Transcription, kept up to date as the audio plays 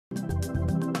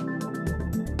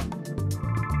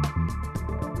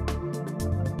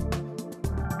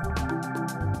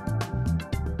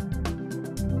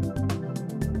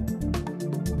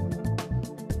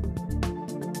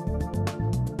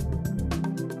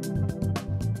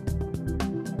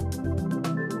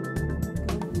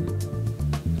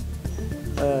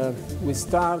We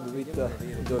start with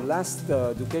the last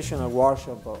educational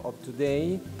workshop of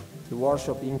today, the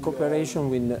workshop in cooperation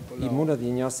with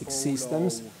immunodiagnostic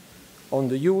systems on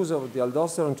the use of the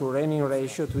aldosterone to renin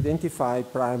ratio to identify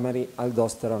primary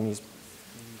aldosteronism.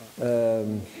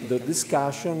 The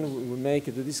discussion, we will make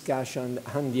the discussion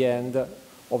at the end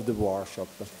of the workshop.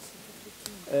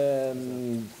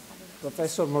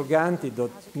 Professor Morganti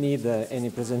don't need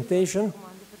any presentation.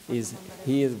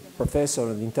 He is professor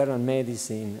of internal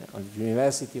medicine at the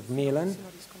University of Milan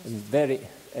and very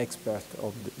expert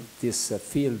of this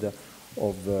field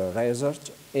of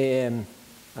research. And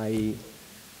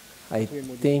I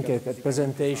think a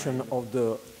presentation of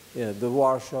the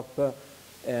workshop,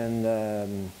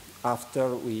 and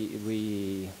after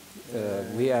we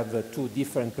have two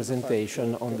different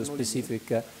presentations on the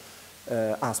specific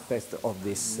aspect of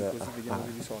this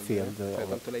field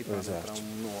of research.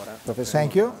 Professor.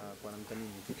 Thank you.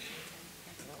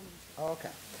 Okay.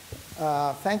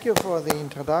 Thank you for the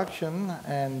introduction,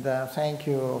 and thank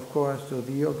you, of course, to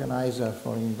the organizer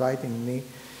for inviting me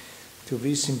to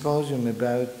this symposium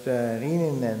about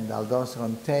renin and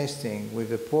aldosterone testing with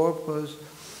the purpose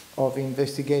of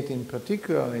investigating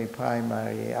particularly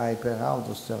primary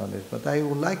hyperaldosteronism. But I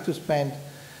would like to spend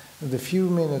the few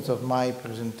minutes of my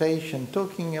presentation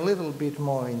talking a little bit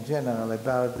more in general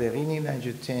about the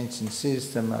renin-angiotensin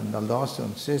system and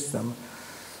aldosterone system,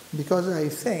 because I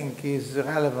think is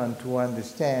relevant to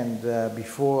understand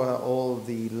before all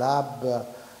the lab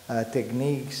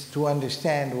techniques, to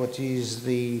understand what is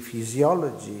the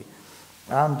physiology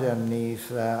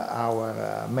underneath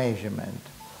our measurement.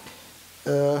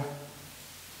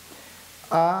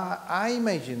 I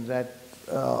imagine that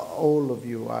all of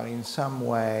you are in some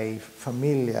way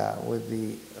familiar with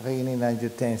the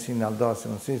renin-angiotensin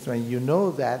aldosterone system, and you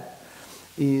know that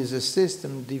is a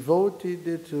system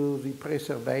devoted to the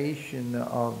preservation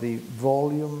of the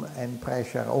volume and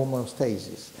pressure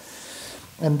homeostasis.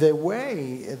 And the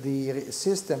way the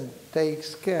system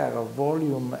takes care of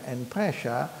volume and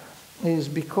pressure is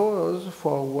because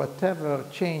for whatever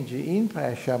change in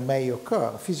pressure may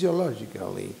occur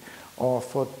physiologically, or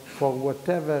for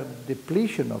whatever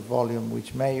depletion of volume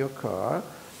which may occur,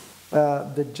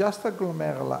 the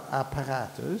juxtaglomerular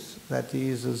apparatus, that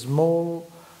is a small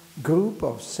group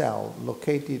of cells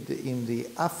located in the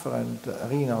afferent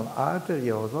renal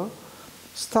arterioles,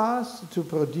 starts to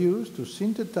produce, to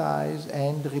synthesize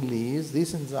and release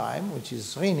this enzyme, which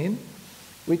is renin,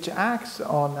 which acts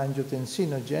on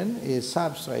angiotensinogen, a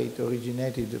substrate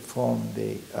originated from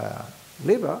the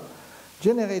liver,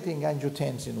 generating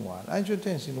angiotensin 1.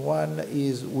 Angiotensin 1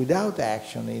 is without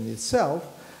action in itself,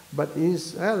 but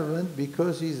is relevant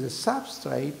because it's a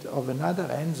substrate of another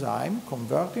enzyme,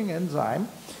 converting enzyme,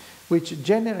 which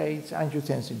generates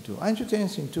angiotensin 2.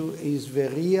 Angiotensin 2 is the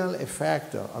real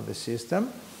effector of the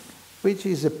system, which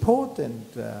is a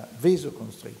potent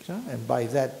vasoconstrictor, and by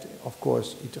that, of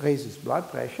course, it raises blood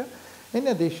pressure. In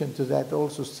addition to that,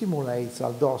 also stimulates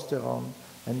aldosterone,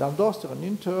 and aldosterone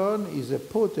in turn is a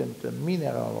potent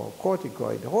mineral or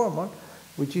corticoid hormone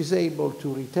which is able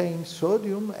to retain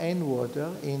sodium and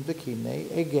water in the kidney,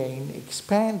 again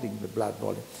expanding the blood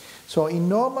volume. So in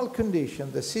normal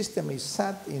condition, the system is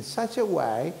set in such a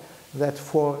way that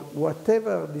for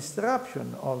whatever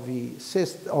disruption of the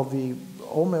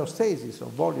homeostasis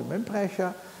of volume and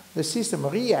pressure, the system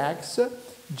reacts,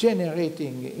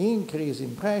 generating increase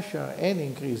in pressure and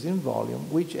increase in volume,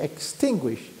 which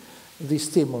extinguish the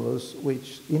stimulus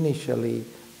which initially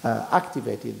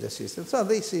activated the system. So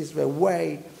this is the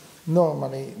way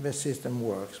normally the system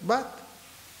works. But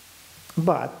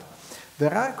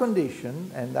there are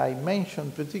conditions, and I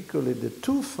mentioned particularly the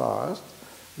two first.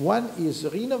 One is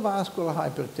renovascular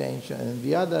hypertension, and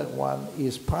the other one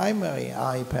is primary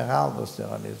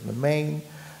hyperaldosteronism, the main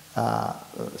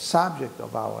subject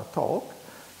of our talk,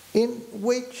 in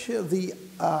which the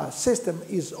system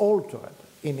is altered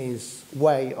in its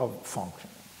way of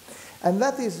functioning. And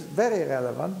that is very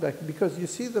relevant because you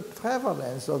see the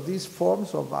prevalence of these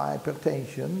forms of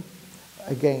hypertension,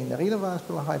 again,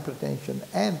 renovascular hypertension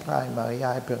and primary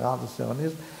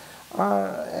hyperaldosteronism,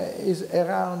 is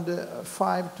around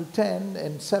 5 to 10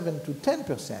 and 7 to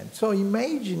 10%. So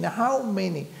imagine how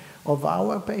many of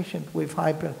our patients with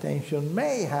hypertension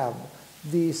may have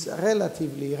this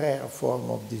relatively rare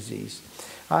form of disease.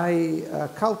 I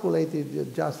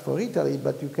calculated just for Italy,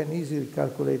 but you can easily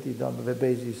calculate it on the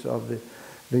basis of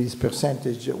this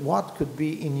percentage. What could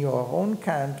be in your own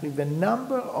country the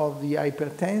number of the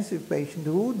hypertensive patients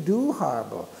who do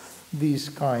harbor this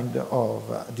kind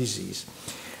of disease?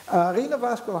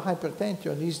 Renovascular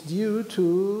hypertension is due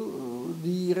to to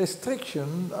the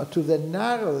restriction, to the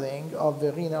narrowing of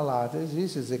the renal arteries.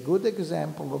 This is a good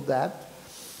example of that,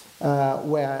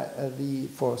 where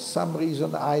for some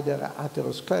reason, either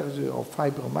atherosclerosis or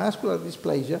fibromuscular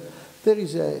dysplasia, there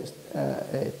is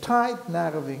a tight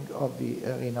narrowing of the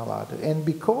renal artery. And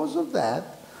because of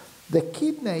that, the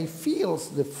kidney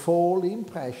feels the fall in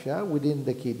pressure within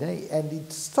the kidney, and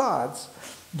it starts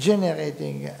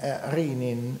generating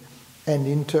renin, and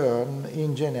in turn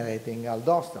in generating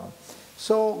aldosterone.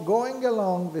 So going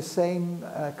along the same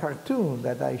cartoon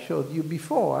that I showed you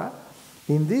before,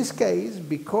 in this case,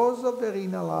 because of the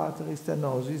renal artery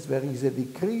stenosis, there is a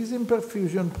decrease in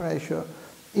perfusion pressure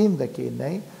in the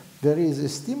kidney. There is a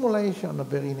stimulation of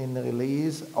the renin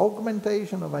release,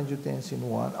 augmentation of angiotensin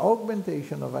 1,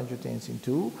 augmentation of angiotensin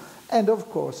 2, and of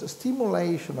course, a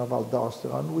stimulation of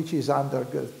aldosterone, which is under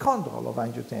the control of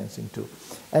angiotensin 2.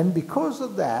 And because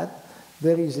of that,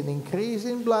 there is an increase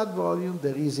in blood volume,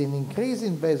 there is an increase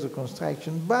in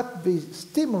vasoconstriction, but the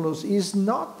stimulus is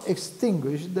not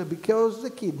extinguished because the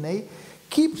kidney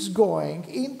keeps going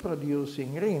in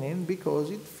producing renin because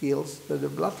it feels that the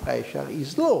blood pressure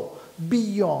is low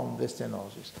beyond the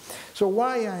stenosis. So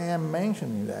why I am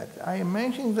mentioning that? I am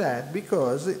mentioning that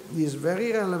because it is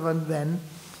very relevant then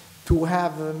to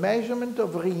have a measurement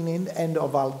of renin and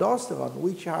of aldosterone,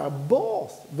 which are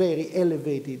both very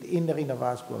elevated in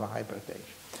renovascular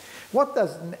hypertension. What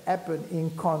does happen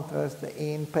in contrast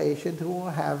in patients who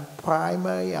have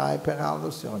primary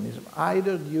hyperaldosteronism,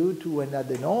 either due to an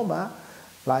adenoma,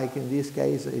 like in this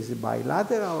case is a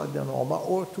bilateral adenoma,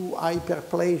 or to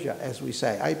hyperplasia, as we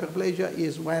say. Hyperplasia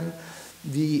is when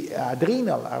the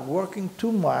adrenal are working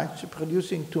too much,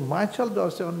 producing too much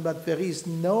aldosterone, but there is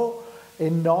no a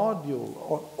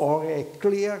nodule or a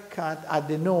clear-cut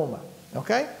adenoma,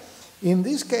 okay? In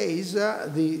this case,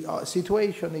 the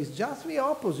situation is just the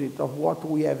opposite of what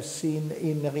we have seen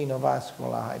in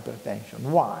renovascular hypertension.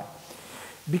 Why?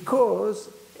 Because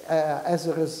as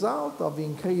a result of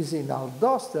increase in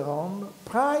aldosterone,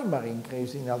 primary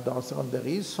increase in aldosterone, there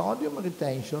is sodium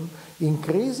retention,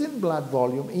 increase in blood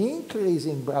volume, increase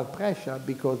in blood pressure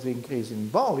because of increase in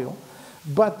volume,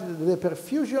 but the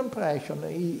perfusion pressure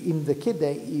in the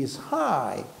kidney is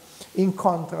high, in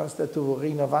contrast to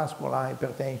renovascular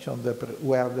hypertension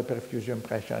where the perfusion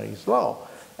pressure is low.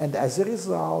 And as a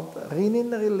result,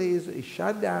 renin release is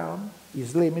shut down,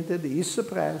 is limited, is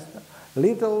suppressed,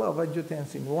 little of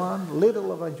angiotensin 1,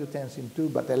 little of angiotensin 2,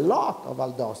 but a lot of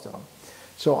aldosterone.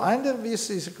 So under these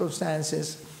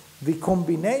circumstances, the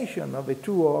combination of the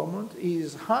two hormones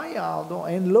is high aldo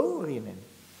and low renin.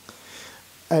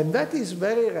 And that is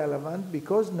very relevant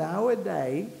because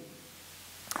nowadays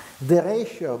the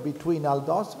ratio between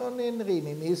aldosterone and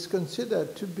renin is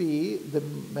considered to be the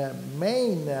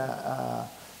main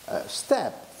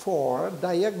step for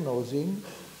diagnosing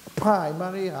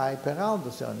primary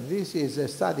hyperaldosteronism. This is a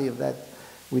study that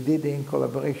we did in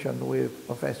collaboration with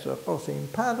Professor Prof in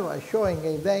Padua, showing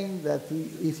again that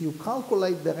if you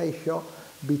calculate the ratio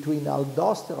between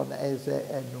aldosterone as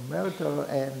a numerator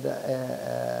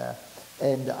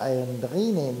and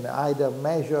renin, either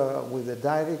measure with a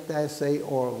direct assay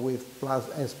or with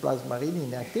as plasma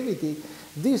renin activity,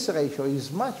 this ratio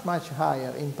is much, much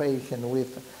higher in patients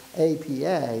with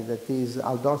APA, that is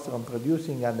aldosterone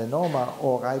producing adenoma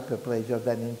or hyperplasia,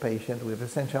 than in patients with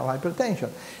essential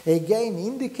hypertension. Again,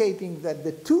 indicating that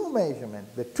the two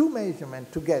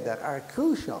measurements together are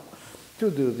crucial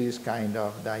to do this kind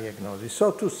of diagnosis.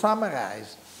 So to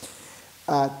summarize,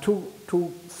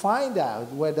 to find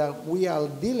out whether we are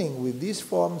dealing with these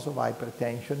forms of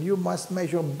hypertension, you must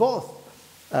measure both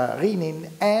renin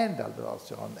and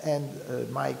aldosterone. And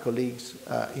my colleagues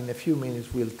in a few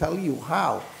minutes will tell you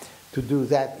how to do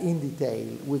that in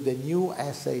detail with the new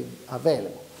assay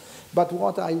available. But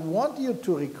what I want you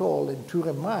to recall and to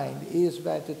remind is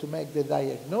that to make the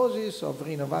diagnosis of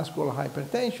renovascular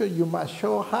hypertension, you must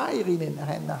show high renin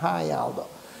and high aldo.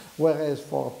 Whereas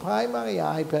for primary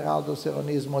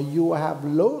hyperaldosteronism, you have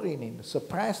low renin,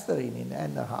 suppressed renin,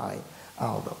 and a high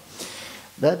aldo.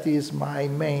 That is my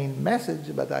main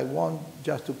message, but I want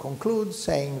just to conclude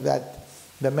saying that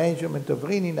the measurement of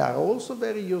renin are also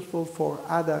very useful for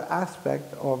other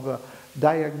aspects of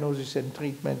diagnosis and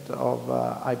treatment of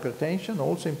hypertension,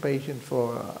 also in patients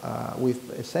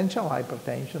with essential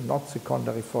hypertension, not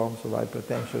secondary forms of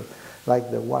hypertension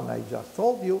like the one I just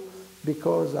told you,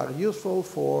 because are useful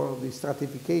for the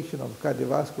stratification of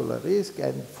cardiovascular risk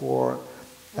and for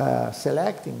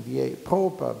selecting the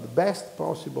best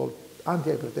possible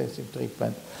antihypertensive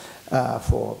treatment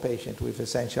for patients with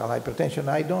essential hypertension.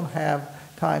 I don't have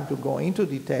time to go into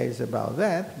details about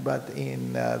that, but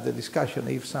in the discussion,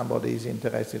 if somebody is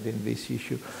interested in this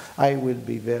issue, I will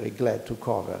be very glad to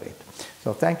cover it.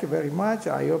 So thank you very much.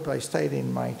 I hope I stayed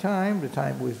in my time, the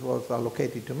time which was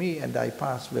allocated to me, and I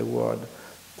pass the word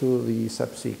to the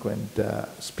subsequent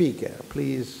speaker.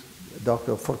 Please,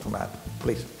 Dr. Fortunato,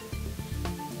 please.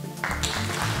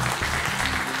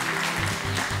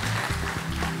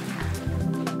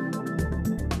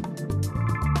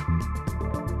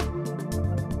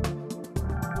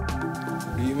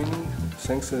 Good evening.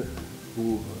 Thanks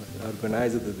who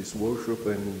organized this workshop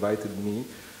and invited me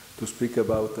to speak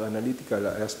about analytical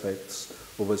aspects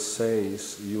of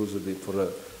assays used for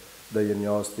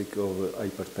diagnostic of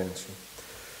hypertension.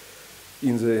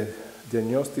 In the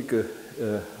diagnostic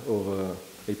of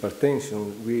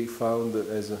hypertension, we found,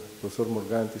 as Professor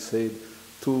Morganti said,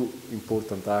 two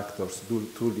important actors, two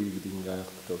leading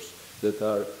actors, that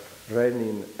are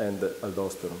renin and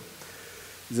aldosterone.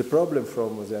 The problem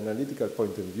from the analytical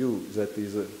point of view that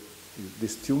is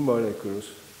these two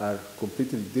molecules are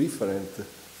completely different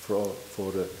for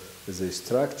the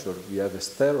structure. We have a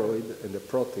steroid and a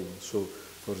protein. So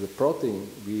for the protein,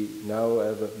 we now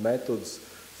have methods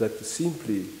that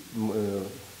simply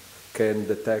can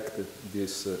detect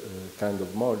this kind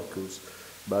of molecules,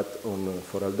 but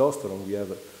for aldosterone, we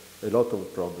have a lot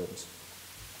of problems.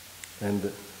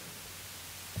 And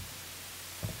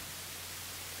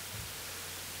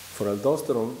for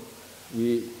aldosterone,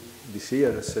 we this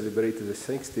year celebrated the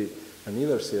 60th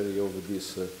anniversary of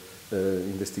this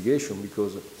investigation,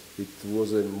 because it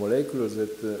was a molecule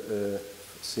that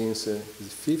since the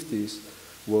 50s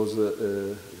was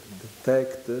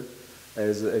detected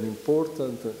as an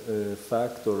important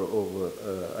factor of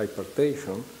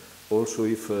hypertension. Also,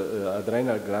 if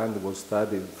adrenal gland was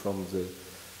studied from the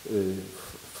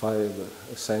 5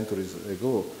 centuries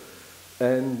ago.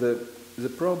 And the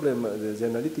problem, the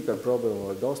analytical problem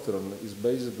of aldosterone is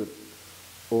based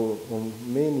on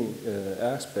many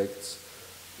aspects.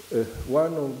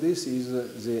 One of this is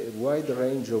the wide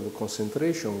range of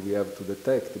concentration we have to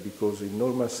detect, because in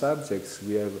normal subjects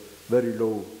we have very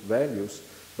low values,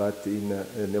 but in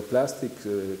neoplastic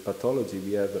pathology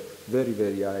we have very,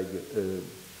 very high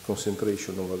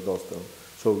concentration of aldosterone.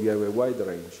 So we have a wide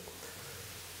range.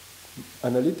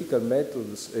 Analytical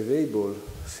methods available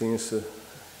since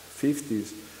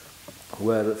 50s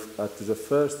were at the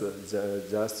first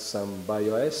just some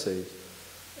bioassays,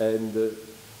 and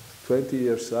 20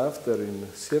 years after, in the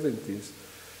 70s,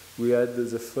 we had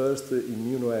the first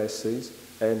immunoassays,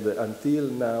 and until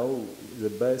now the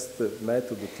best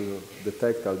method to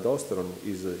detect aldosterone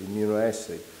is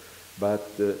immunoassay. But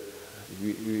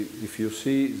if you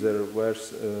see, there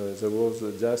was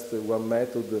just one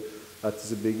method at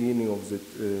the beginning of the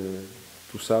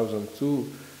 2002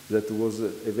 that was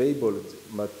available,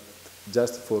 but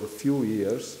just for a few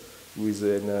years, with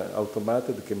an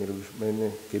automated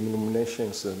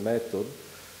cheminluminescence method,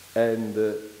 and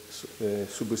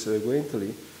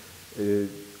subsequently the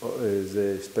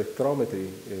spectrometry,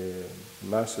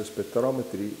 mass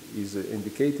spectrometry, is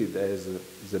indicated as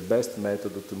the best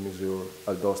method to measure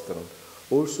aldosterone.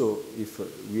 Also, if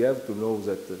we have to know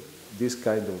that this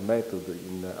kind of method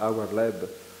in our lab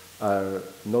are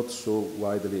not so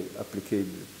widely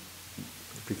applicable.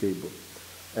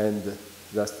 And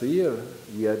last year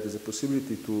we had the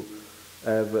possibility to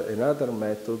have another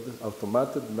method,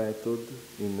 automated method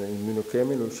in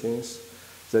immunochemiluminescence,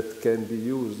 that can be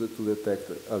used to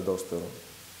detect aldosterone.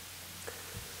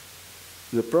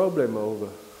 The problem of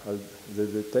the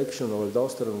detection of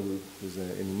aldosterone with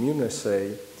an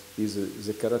immunoassay is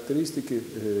the characteristic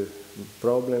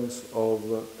problems of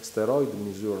steroid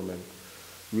measurement.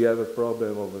 We have a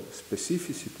problem of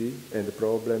specificity and a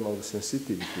problem of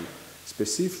sensitivity.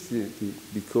 Specificity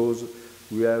because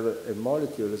we have a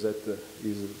molecule that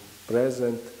is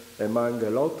present among a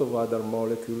lot of other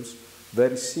molecules,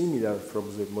 very similar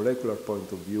from the molecular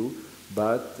point of view,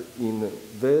 but in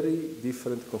very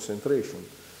different concentration.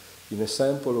 In a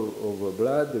sample of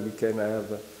blood, we can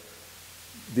have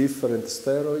different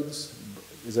steroids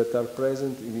that are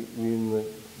present in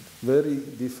very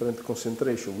different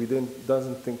concentration. We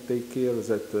doesn't take care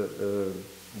that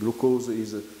glucose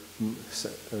is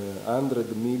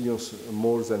 100 millions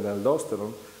more than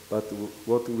aldosterone, but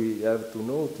what we have to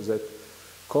note is that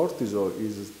cortisol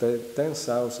is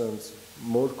 10,000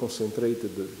 more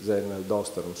concentrated than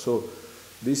aldosterone. So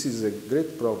this is a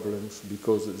great problem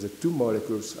because the two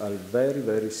molecules are very,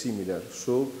 very similar.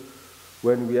 So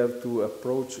when we have to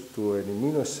approach to an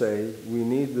immunoassay, we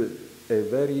need a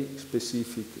very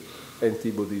specific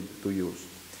antibody to use.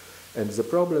 And the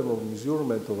problem of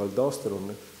measurement of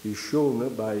aldosterone is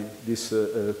shown by this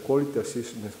quality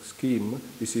assessment scheme.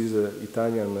 This is an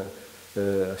Italian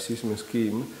assessment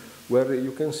scheme, where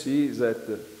you can see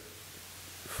that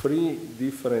 3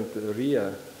 different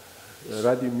RIA,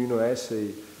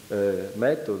 radioimmunoassay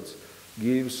methods,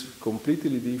 gives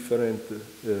completely different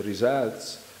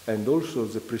results, and also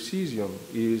the precision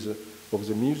of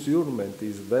the measurement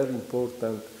is very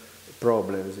important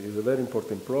problem. Is a very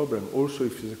important problem. Also,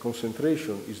 if the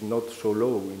concentration is not so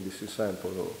low in this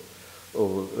sample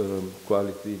of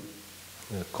quality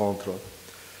control.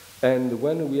 And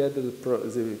when we had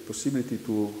the possibility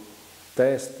to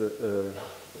test the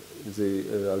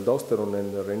aldosterone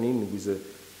and renin with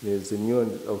the new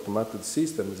automated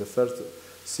system, the first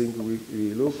thing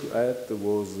we looked at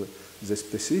was the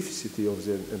specificity of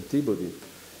the antibody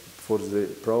for the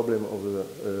problem of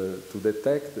to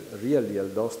detect really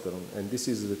aldosterone. And this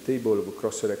is the table of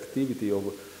cross-reactivity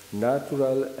of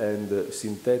natural and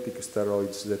synthetic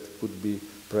steroids that could be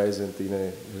present in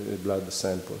a blood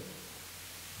sample.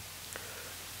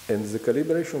 And the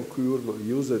calibration curve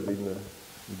used in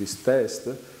this test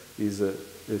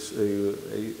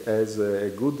has a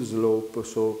good slope,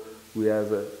 so we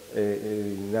have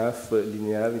enough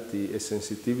linearity and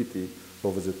sensitivity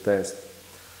of the test.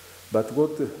 But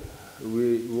what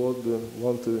we would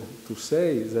want to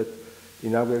say is that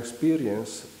in our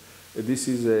experience, this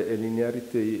is a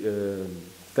linearity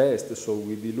test, so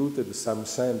we diluted some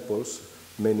samples,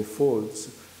 many folds,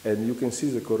 and you can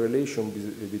see the correlation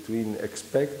between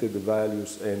expected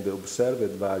values and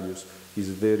observed values is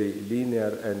very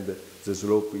linear, and the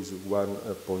slope is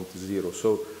 1.0.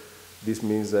 So this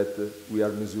means that we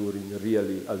are measuring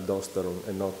really aldosterone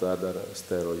and not other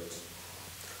steroids.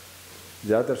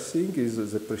 The other thing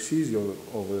is the precision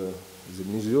of the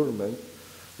measurement,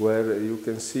 where you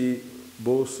can see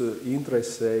both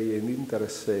intra-assay and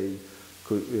inter-assay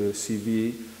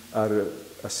CV are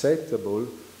acceptable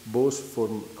both for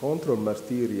control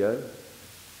material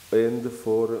and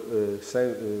for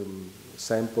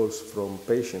samples from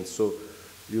patients. So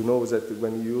you know that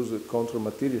when you use control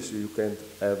materials, you can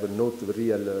have not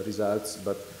real results,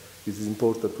 but it is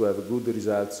important to have good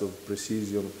results of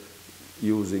precision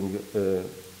using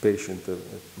patient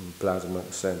plasma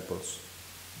samples.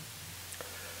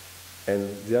 And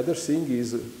the other thing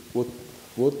is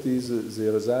what is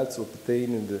the results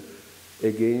obtained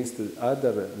against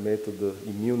other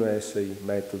immunoassay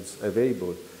methods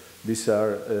available. These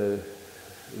are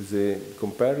the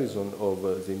comparison of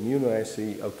the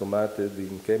immunoassay automated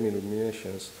in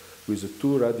chemoilluminations with the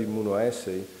 2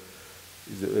 radioimmunoassay,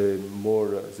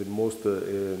 the most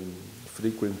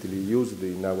frequently used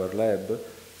in our lab.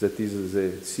 That is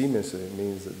the Siemens,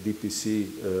 means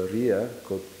DPC RIA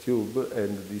code tube,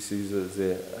 and this is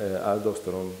the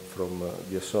aldosterone from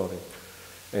diazorin.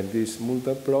 And this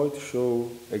multiploid show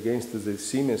against the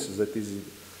Siemens that is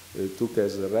took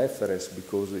as a reference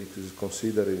because it is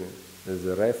considered as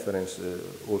a reference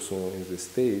also in the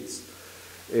States.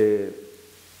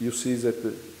 You see that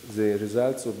the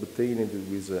results obtained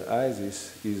with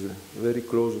ISYS is very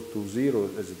close to 0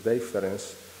 as a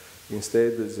difference.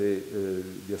 Instead, the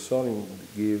diazorin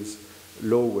gives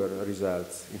lower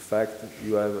results. In fact,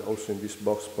 you have also in this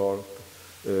box part,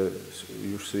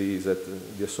 you see that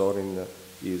diazorin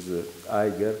is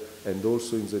higher, and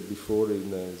also in the before in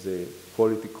the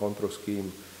quality control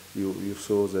scheme, you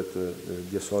saw that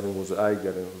diazorin was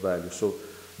higher in value. So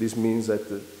this means that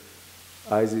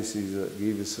ISYS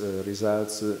gives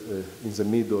results in the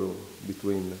middle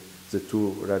between the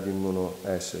 2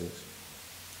 radioimmunoassays.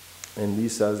 And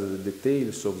these are the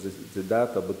details of the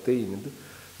data obtained.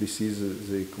 This is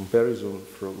the comparison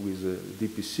with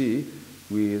DPC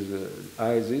with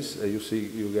ISYS. You see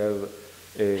you have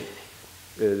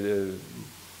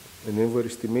an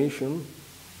overestimation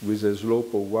with a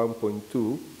slope of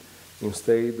 1.2.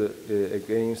 Instead,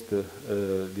 against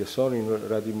diazorin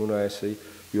radioimmunoassay,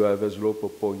 you have a slope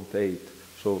of 0.8.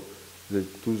 So the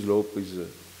 2 slope is a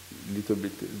little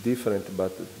bit different,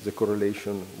 but the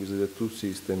correlation with the 2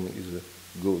 system is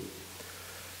good.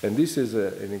 And this is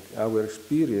in our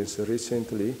experience.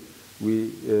 Recently,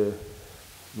 we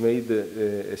made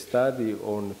a study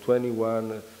on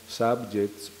 21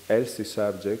 subjects, healthy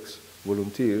subjects,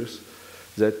 volunteers,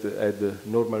 that had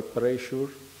normal pressure,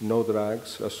 no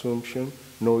drugs assumption,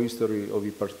 no history of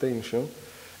hypertension,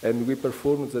 and we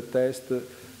performed the test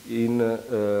in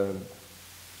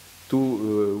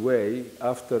 2 ways.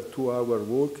 After 2 hours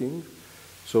walking,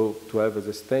 so to have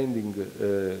the standing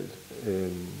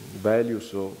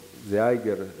values of the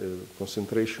higher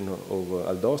concentration of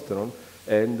aldosterone,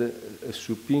 and a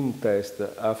supine test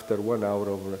after 1 hour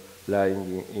of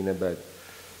lying in a bed.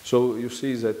 So you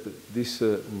see that this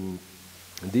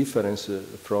difference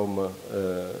from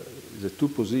the two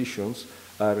positions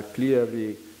are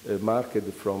clearly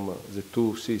marked from the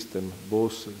two systems,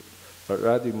 both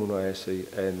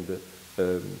radioimmunoassay and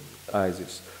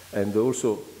ISYS. And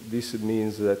also this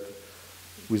means that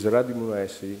with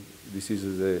radioimmunoassay, this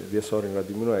is the Diasorin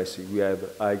radioimmunoassay, we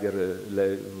have higher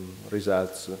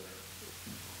results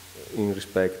in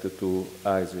respect to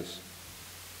ISYS.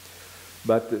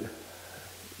 But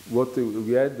what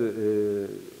we had,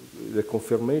 the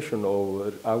confirmation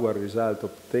of our result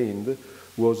obtained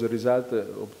was a result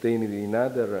obtained in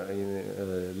other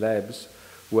labs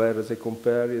where they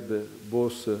compared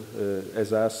both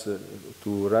as us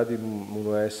to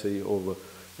radioimmunoassay of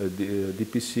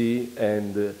DPC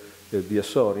and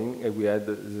Diasorin, and we had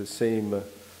the same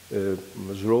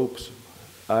slopes,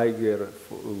 higher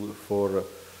for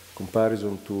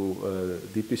comparison to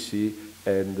DPC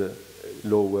and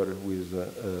lower with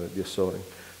Diasorin.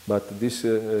 But this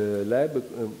lab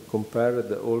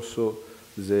compared also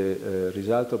the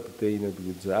result obtained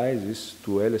with the ISYS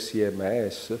to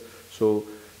LC-MS, so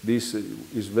this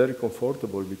is very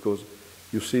comfortable because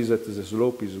you see that the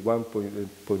slope is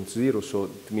 1.0, so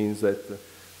it means that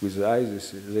with the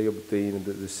ISYS they obtained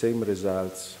the same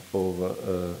results of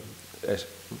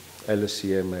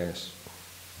LC-MS.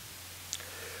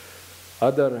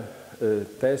 Other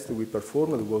test we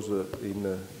performed was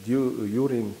in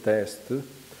urine test,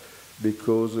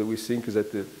 because we think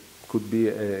that it could be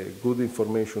a good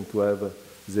information to have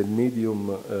the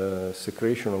medium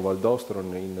secretion of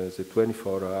aldosterone in the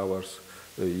 24 hours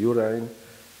urine.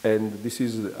 And this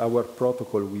is our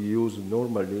protocol we use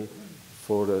normally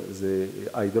for the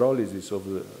hydrolysis of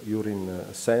the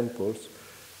urine samples,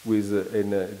 with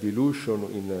a dilution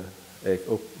in a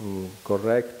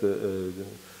correct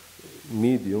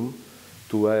medium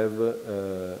to have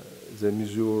the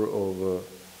measure of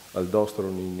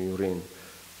aldosterone in urine.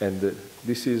 And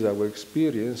this is our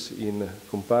experience in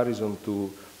comparison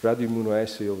to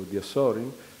radioimmunoassay of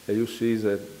Diasorin. And you see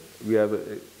that we have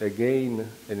again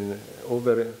an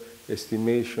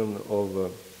overestimation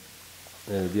of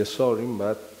Diasorin,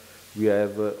 but we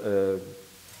have a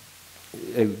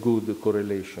good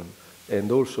correlation.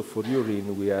 And also for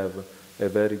urine, we have a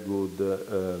very good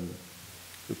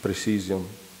precision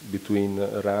between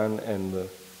RAN and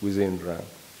within RAN.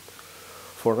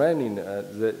 For renin,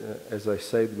 as I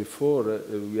said before,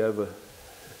 we have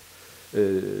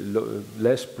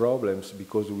less problems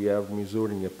because we are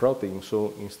measuring a protein.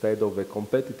 So instead of a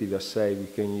competitive assay, we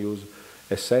can use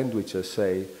a sandwich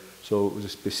assay. So the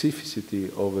specificity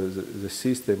of the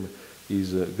system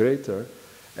is greater.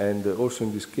 And also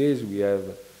in this case, we have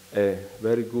a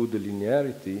very good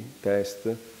linearity test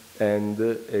and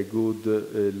a good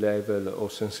level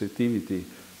of sensitivity.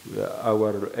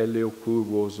 Our LEOQ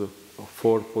was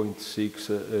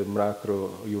 4.6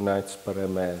 macro units per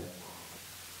ml.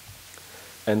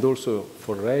 And also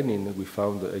for renin, we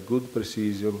found a good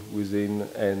precision within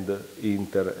and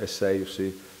inter-assay. You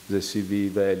see the CV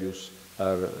values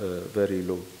are very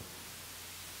low.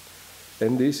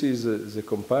 And this is the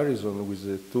comparison with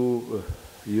the two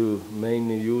you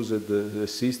mainly used the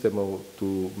system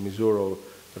to measure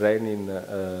renin,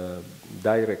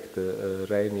 direct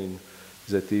renin,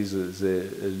 that is the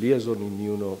liaison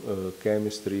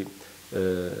immunochemistry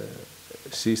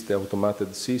system,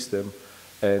 automated system,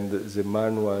 and the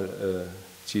manual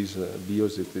CIS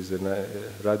BIOS, that is a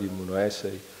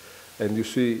radioimmunoassay. And you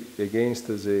see against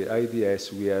the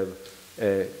IDS we have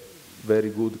a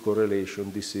very good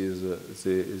correlation. This is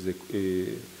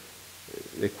the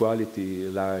equality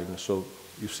line. So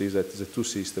you see that the two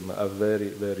systems are very,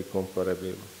 very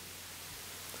comparable.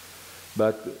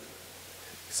 But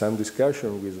some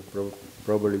discussion with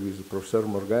probably with Professor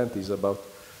Morganti is about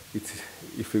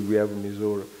if we have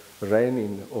measured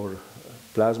renin or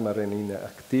plasma renin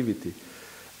activity.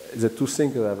 The two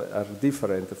things are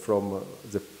different from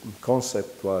the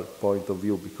conceptual point of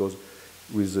view, because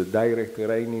with the direct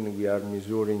renin we are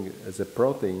measuring the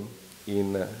protein.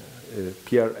 In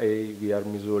PRA we are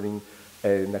measuring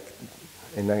an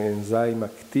enzyme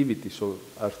activity, so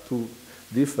are two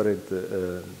different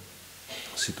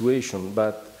situations.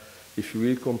 But if you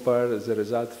will compare the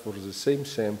result for the same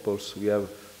samples, we have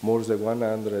more than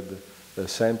 100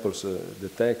 samples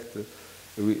detected.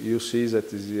 You see that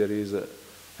there is a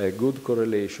good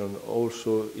correlation,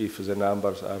 also if the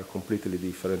numbers are completely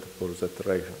different for that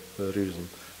reason.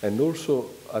 And also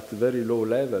at very low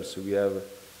levels we have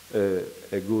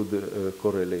a good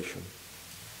correlation.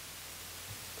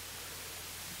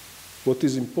 What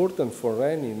is important for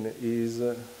renin is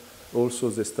also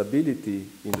the stability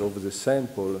of the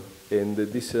sample, and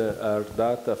these are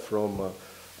data from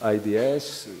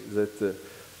IDS that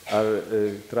are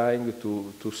trying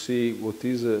to see what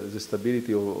is the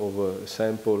stability of a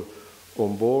sample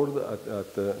on board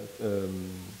at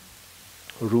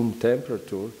room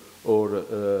temperature, or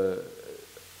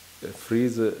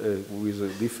freeze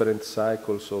with different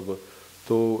cycles of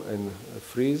thaw and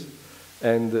freeze.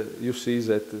 And you see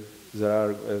that there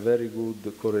are very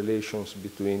good correlations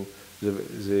between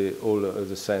all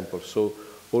the samples. So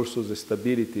also the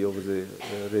stability of the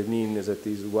renin, that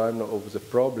is one of the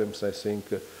problems, I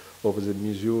think, of the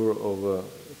measure of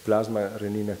plasma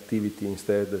renin activity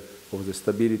instead of the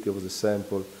stability of the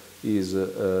sample, is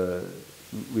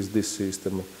with this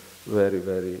system very,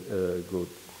 very good.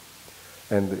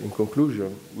 And in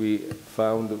conclusion, we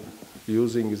found,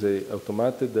 using the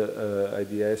automated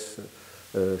IDS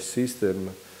system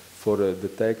for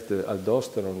detect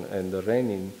aldosterone and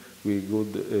renin,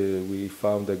 we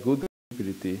found a good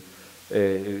ability,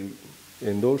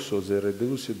 and also the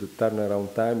reduced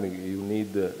turnaround time you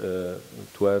need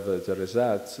to have the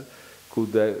results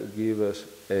could give us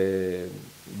a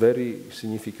very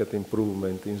significant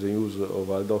improvement in the use of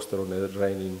aldosterone and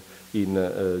renin in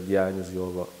diagnosis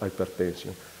of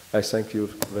hypertension. I thank you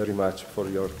very much for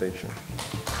your attention.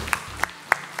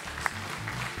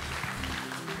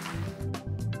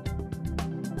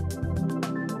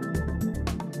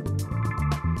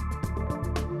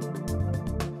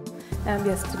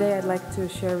 Yes, today I'd like to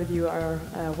share with you our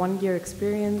one-year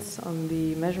experience on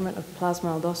the measurement of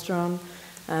plasma aldosterone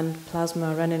and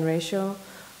plasma renin ratio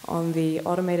on the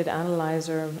automated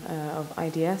analyzer of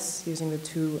IDS using the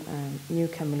two new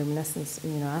chemiluminescence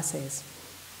immunoassays.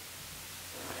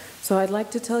 So I'd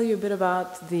like to tell you a bit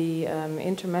about the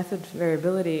inter-method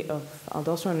variability of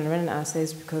aldosterone and renin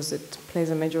assays, because it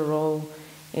plays a major role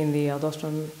in the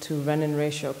aldosterone to renin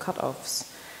ratio cutoffs,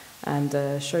 and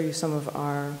show you some of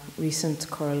our recent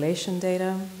correlation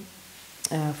data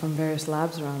from various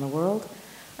labs around the world,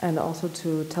 and also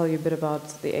to tell you a bit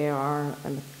about the ARR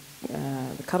and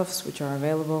the cutoffs which are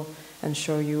available, and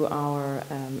show you our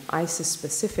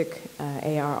ISYS-specific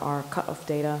ARR cutoff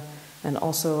data, and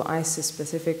also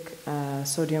ISYS-specific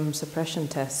sodium suppression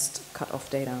test cutoff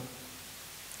data,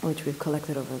 which we've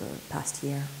collected over the past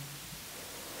year.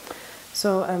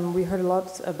 So we heard a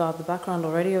lot about the background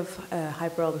already of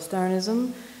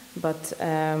hyperaldosteronism, but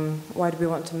why do we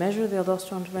want to measure the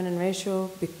aldosterone to renin ratio?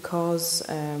 Because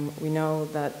we know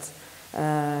that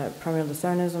primary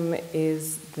aldosteronism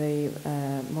is the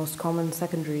most common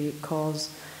secondary cause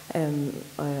of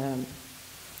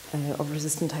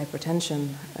resistant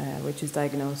hypertension, which is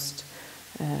diagnosed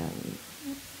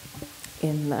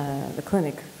in the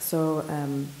clinic. So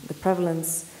the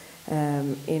prevalence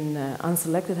in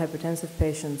unselected hypertensive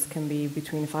patients can be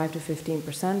between 5 to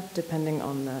 15%, depending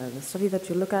on the study that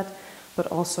you look at, but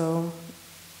also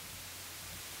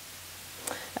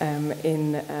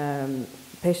in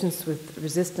patients with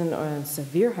resistant or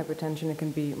severe hypertension, it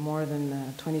can be more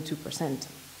than 22%.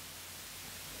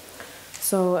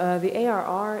 So the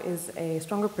ARR is a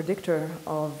stronger predictor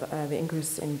of the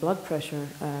increase in blood pressure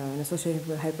associated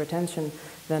with hypertension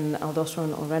than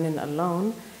aldosterone or renin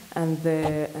alone. And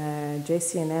the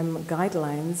JCNM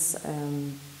guidelines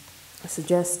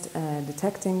suggest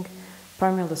detecting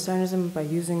primary aldosteronism by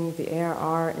using the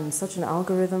ARR in such an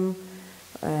algorithm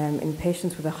in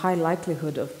patients with a high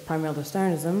likelihood of primary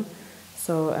aldosteronism.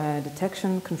 So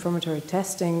detection, confirmatory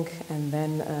testing, and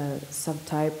then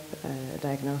subtype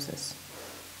diagnosis.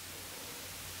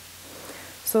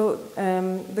 So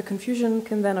the confusion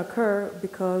can then occur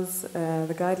because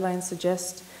the guidelines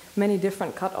suggest many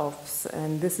different cutoffs,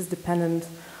 and this is dependent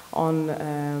on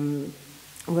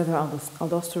whether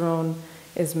aldosterone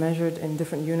is measured in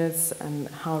different units and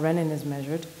how renin is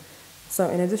measured. So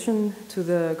in addition to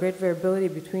the great variability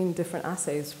between different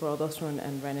assays for aldosterone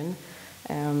and renin,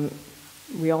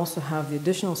 we also have the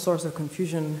additional source of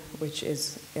confusion, which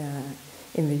is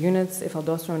in the units. If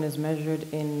aldosterone is measured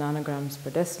in nanograms per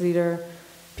deciliter,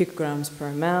 picograms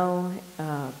per ml,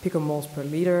 picomoles per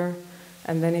liter,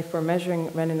 and then if we're measuring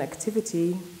renin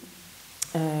activity,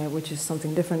 which is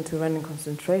something different to renin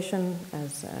concentration,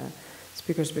 as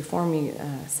speakers before me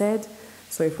said.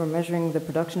 So if we're measuring the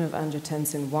production of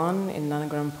angiotensin 1 in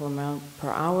nanogram per ml per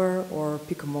hour, or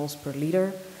picomoles per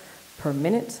liter per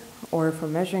minute, or if we're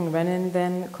measuring renin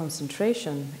then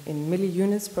concentration in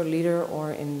milliunits per liter,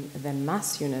 or in then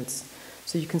mass units.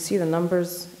 So you can see the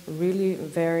numbers really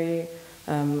vary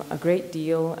a great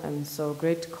deal, and so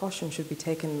great caution should be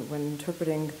taken when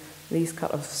interpreting these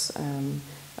cutoffs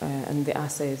and the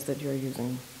assays that you're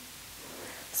using.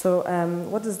 So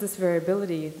what does this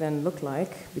variability then look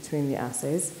like between the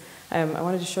assays? I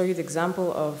wanted to show you the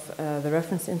example of the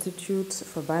Reference Institute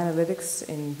for Bioanalytics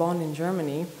in Bonn in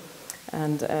Germany.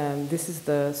 And this is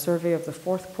the survey of the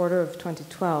fourth quarter of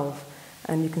 2012.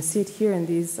 And you can see it here in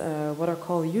these what are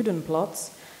called Uden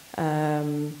plots.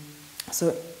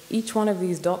 So each one of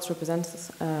these dots represents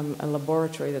a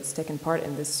laboratory that's taken part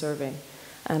in this survey.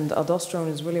 And aldosterone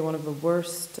is really one of the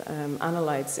worst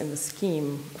analytes in the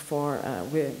scheme for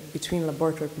between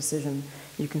laboratory precision.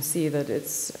 You can see that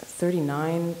it's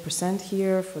 39%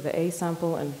 here for the A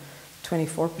sample and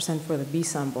 24% for the B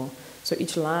sample. So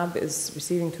each lab is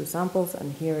receiving 2 samples,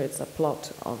 and here it's a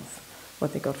plot of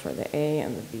what they got for the A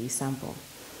and the B sample.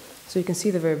 So you can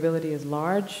see the variability is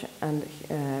large, and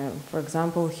for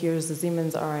example, here's the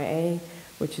Siemens RAA,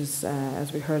 which is,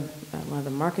 as we heard, one of the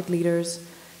market leaders.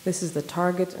 This is the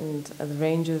target, and the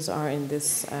ranges are in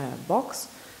this box.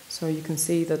 So you can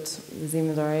see that the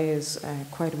Siemens RAA is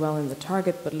quite well in the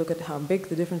target, but look at how big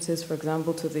the difference is, for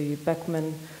example, to the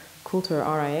Beckman-Coulter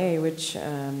RAA, which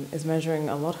is measuring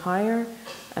a lot higher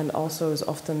and also is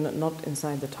often not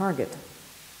inside the target.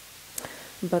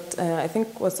 But I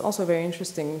think what's also very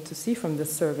interesting to see from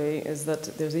this survey is that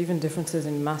there's even differences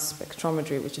in mass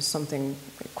spectrometry, which is something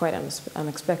quite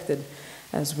unexpected,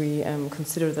 as we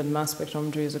consider that mass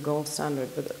spectrometry is a gold standard,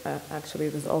 but actually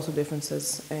there's also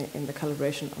differences in the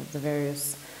calibration of the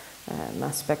various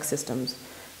mass spec systems.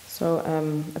 So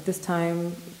at this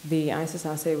time, the ISYS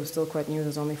assay was still quite new.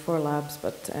 There's only 4 labs,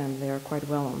 but they are quite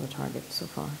well on the target so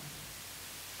far.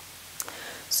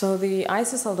 So the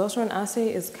ISYS aldosterone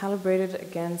assay is calibrated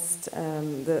against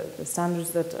the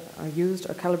standards that are used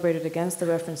are calibrated against the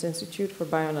Reference Institute for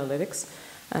Bioanalytics.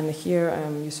 And here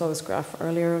you saw this graph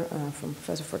earlier from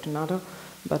Professor Fortunato,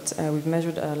 but we've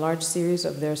measured a large series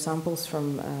of their samples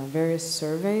from various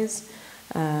surveys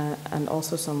and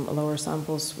also some lower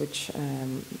samples which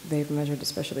they've measured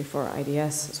especially for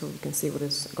IDS, so we can see what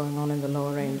is going on in the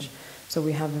lower range. So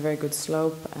we have a very good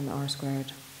slope and R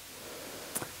squared.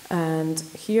 And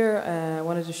here I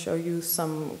wanted to show you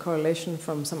some correlation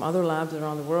from some other labs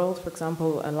around the world. For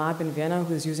example, a lab in Vienna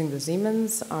who's using the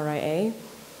Siemens RAA,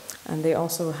 and they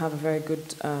also have a very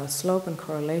good slope and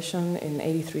correlation in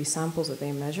 83 samples that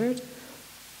they measured.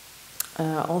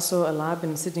 Also, a lab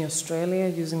in Sydney, Australia,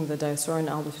 using the diazorin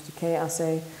aldo-50K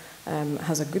assay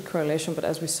has a good correlation, but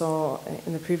as we saw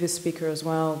in the previous speaker as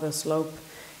well, the slope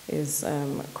is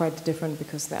quite different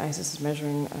because the ISYS is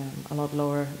measuring a lot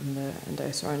lower than the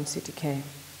diazorin CTK.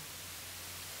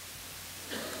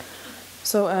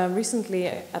 So recently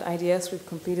at IDS we've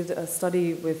completed a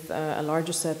study with a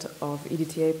larger set of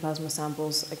EDTA plasma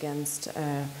samples against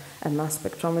a mass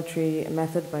spectrometry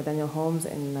method by Daniel Holmes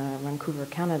in Vancouver,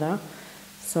 Canada.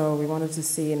 So we wanted to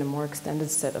see in a more extended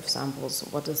set of samples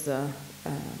what does the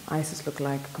ISYS look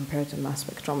like compared to mass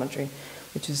spectrometry,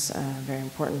 which is very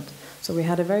important. So we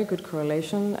had a very good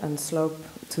correlation and slope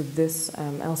to this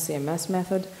LCMS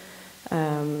method.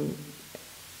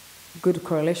 Good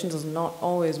correlation does not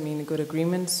always mean a good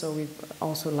agreement, so we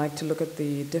also like to look at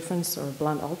the difference or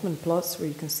Bland-Altman plots, where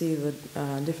you can see the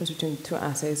difference between the 2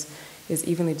 assays is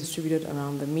evenly distributed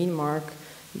around the mean mark,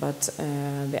 but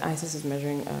the ISYS is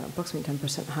measuring approximately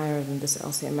 10% higher than this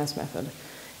LCMS method,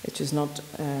 which is not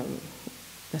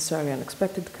necessarily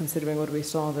unexpected, considering what we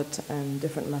saw that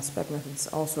different mass spec methods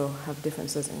also have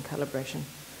differences in calibration.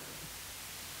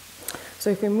 So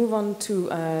if we move on to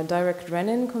direct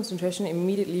renin concentration,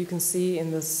 immediately you can see in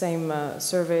the same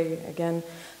survey again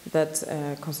that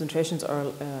concentrations are,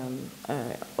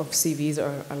 of CVs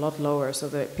are a lot lower. So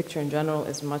the picture in general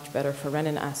is much better for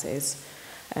renin assays.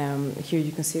 Here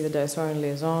you can see the diazorin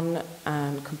liaison,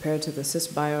 and compared to the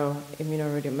CysBio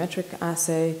immunoradiometric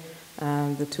assay,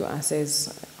 the 2 assays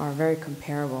are very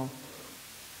comparable.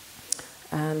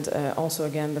 And also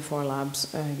again the 4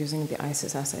 labs using the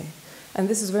ISYS assay. And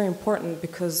this is very important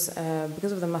because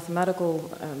of the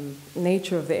mathematical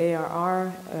nature of the ARR,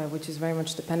 which is very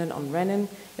much dependent on renin.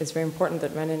 It's very important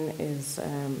that renin is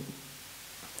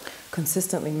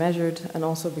consistently measured, and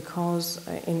also because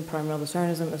in primary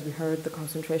aldosteronism, as we heard, the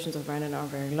concentrations of renin are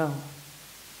very low.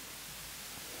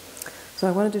 So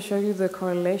I wanted to show you the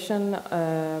correlation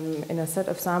in a set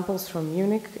of samples from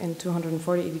Munich in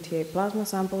 240 EDTA plasma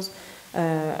samples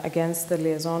against the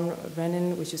liaison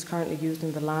renin, which is currently used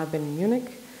in the lab in Munich.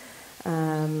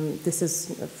 This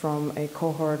is from a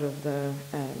cohort of the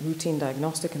routine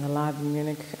diagnostic in the lab in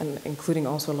Munich, and including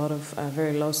also a lot of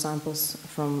very low samples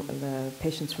from the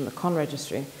patients from the CON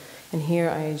registry. And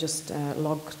here I just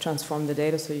log transform the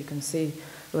data so you can see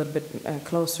a little bit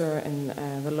closer in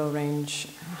the low range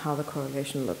how the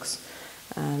correlation looks.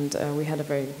 And we had a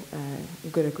very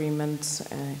good agreement,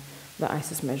 the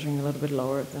ISYS measuring a little bit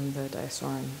lower than the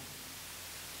diazorin.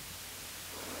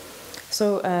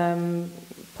 So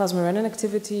plasma renin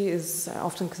activity is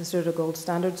often considered a gold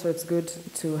standard, so it's good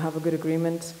to have a good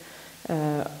agreement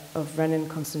of renin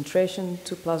concentration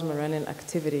to plasma renin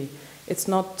activity. It's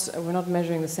not, we're not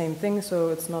measuring the same thing, so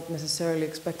it's not necessarily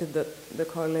expected that the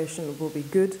correlation will be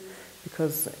good,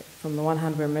 because from the one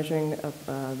hand we're measuring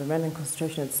the renin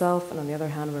concentration itself, and on the other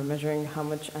hand we're measuring how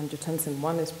much angiotensin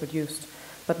 1 is produced.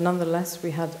 But nonetheless,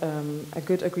 we had a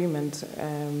good agreement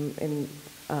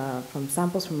from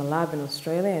samples from a lab in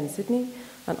Australia, in Sydney,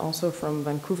 and also from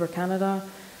Vancouver, Canada,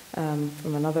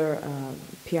 from another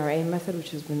PRA method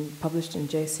which has been published in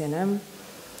JCNM.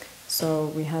 So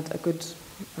we had a good,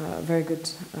 very good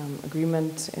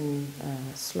agreement in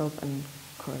slope and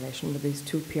correlation with these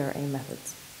two PRA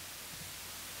methods.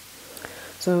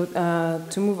 So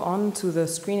to move on to the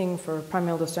screening for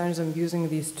primary aldosteronism using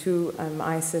these two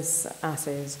ISYS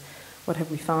assays, what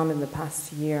have we found in the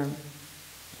past year?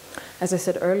 As I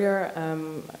said earlier,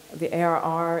 the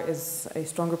ARR is a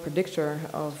stronger predictor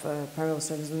of primary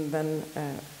aldosteronism than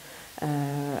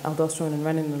aldosterone and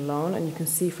renin alone, and you can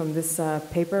see from this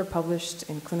paper published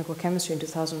in Clinical Chemistry in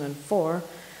 2004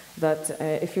 that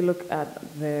if you look at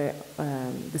the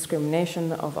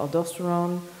discrimination of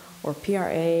aldosterone or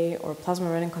PRA or plasma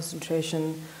renin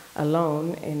concentration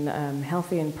alone in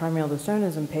healthy and primary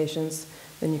aldosteronism patients,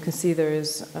 then you can see there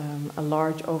is a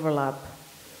large overlap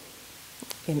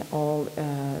in all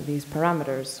these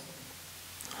parameters.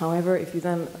 However, if you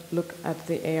then look at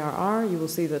the ARR, you will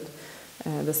see that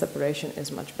the separation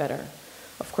is much better.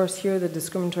 Of course, here the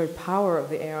discriminatory power of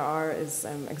the ARR is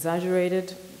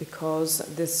exaggerated because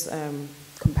this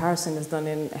comparison is done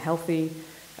in healthy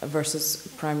versus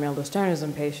primary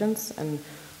aldosteronism patients, and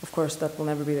of course that will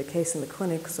never be the case in the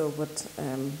clinic, so what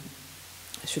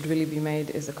should really be made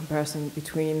is a comparison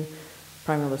between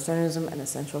primary aldosteronism and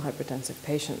essential hypertensive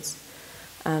patients.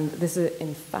 And this,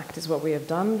 in fact, is what we have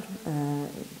done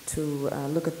to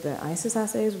look at the ISYS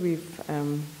assays. We've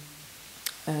done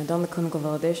the clinical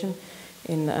validation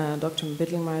in Dr.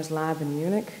 Migliardi's lab in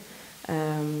Munich.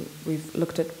 We've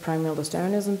looked at primary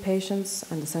aldosteronism patients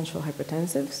and essential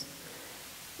hypertensives.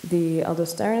 The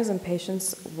aldosteronism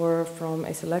patients were from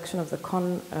a selection of the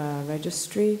CON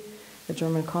registry, the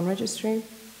German CON registry,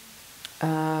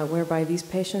 whereby these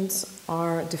patients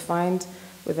are defined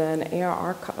with an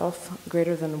ARR cutoff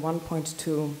greater than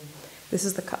 1.2. This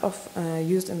is the cutoff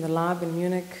used in the lab in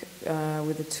Munich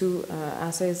with the two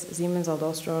assays, Siemens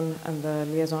aldosterone and the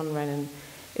liaison renin.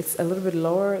 It's a little bit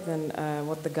lower than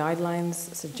what the guidelines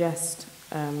suggest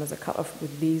as a cutoff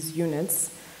with these units,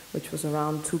 which was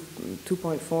around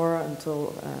 2.4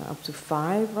 until up to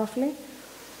 5, roughly.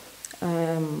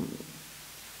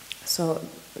 So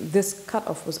this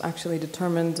cutoff was actually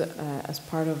determined as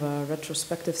part of a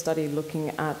retrospective study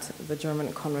looking at the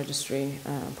German CON registry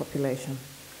population.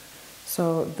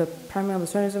 So the primary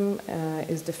aldosteronism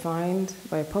is defined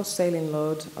by a post-saline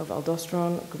load of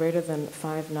aldosterone greater than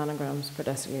 5 nanograms per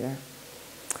deciliter.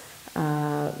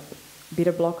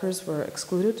 Beta blockers were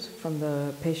excluded from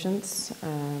the patients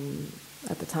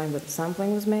at the time that the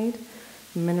sampling was made.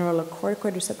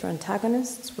 Mineralocorticoid receptor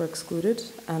antagonists were excluded,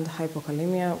 and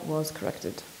hypokalemia was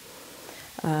corrected.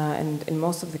 And in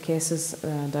most of the cases,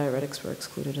 diuretics were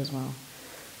excluded as well.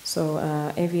 So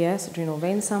AVS, adrenal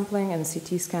vein sampling, and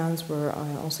CT scans were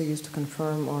also used to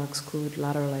confirm or exclude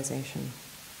lateralization.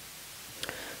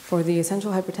 For the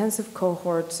essential hypertensive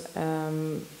cohort,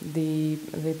 the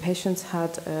patients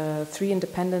had 3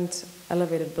 independent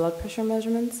elevated blood pressure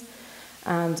measurements,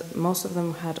 and most of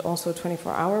them had also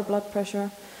 24-hour blood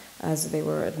pressure as they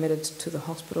were admitted to the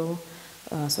hospital,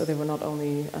 so they were not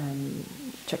only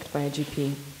checked by a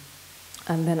GP.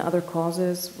 And then other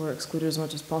causes were excluded as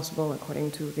much as possible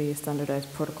according to the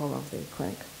standardized protocol of the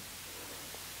clinic.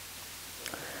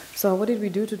 So what did we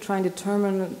do to try and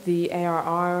determine the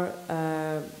ARR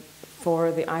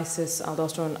for the ISYS,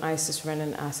 aldosterone ISYS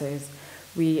renin assays?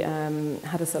 We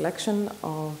had a selection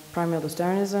of primary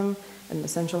aldosteronism and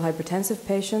essential hypertensive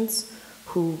patients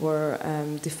who were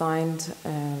defined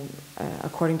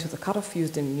according to the cutoff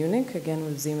used in Munich, again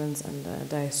with Siemens and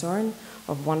diazorin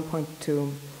of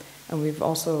 1.2. And we've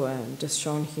also just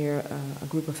shown here a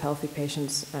group of healthy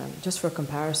patients just for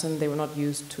comparison. They were not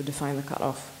used to define the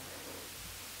cutoff.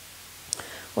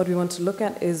 What we want to look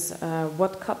at is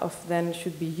what cutoff then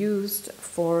should be used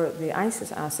for the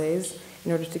ISYS assays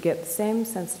in order to get the same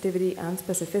sensitivity and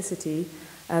specificity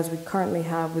as we currently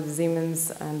have with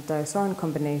Siemens and diazorin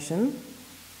combination,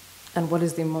 and what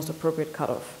is the most appropriate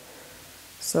cutoff.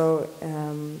 So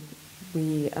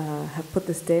we have put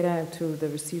this data into the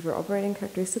receiver operating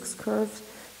characteristics curve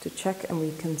to check, and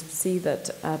we can see that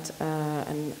at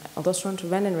an aldosterone to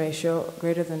renin ratio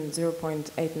greater than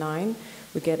 0.89,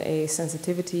 we get a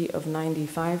sensitivity of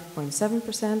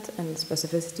 95.7% and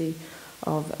specificity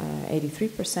of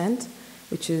 83%,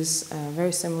 which is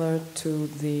very similar to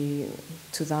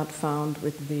that found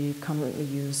with the commonly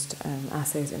used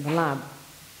assays in the lab.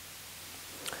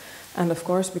 And of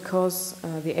course, because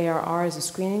the ARR is a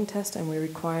screening test and we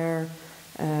require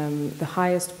the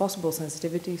highest possible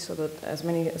sensitivity so that as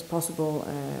many as possible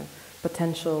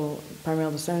potential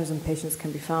primary aldosteronism patients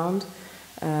can be found,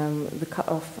 the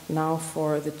cutoff now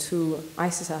for the two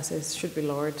ISYS assays should be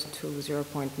lowered to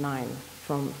 0.9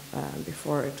 from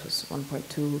before it was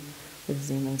 1.2 with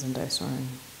Siemens and Disorine.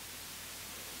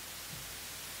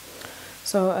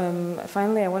 So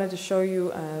finally, I wanted to show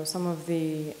you some of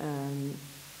the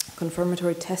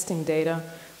confirmatory testing data,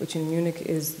 which in Munich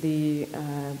is the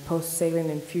post-saline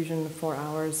infusion 4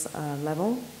 hours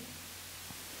level,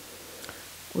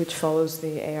 which follows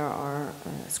the ARR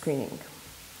screening.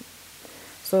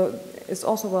 So it's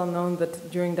also well known that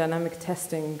during dynamic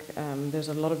testing, there's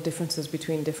a lot of differences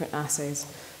between different assays.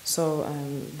 So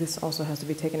this also has to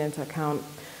be taken into account.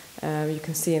 You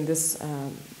can see in this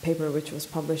paper, which was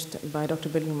published by Dr.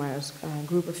 Bildingmeyer's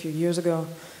group a few years ago,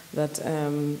 that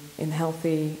in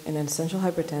essential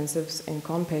hypertensives, in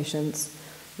con patients,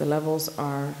 the levels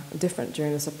are different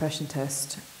during the suppression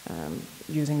test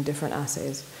using different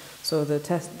assays. So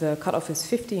the cutoff is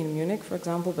 50 in Munich, for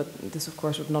example, but this, of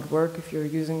course, would not work if you're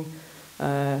using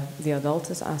the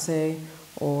Adultus assay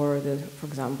or, for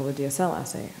example, the DSL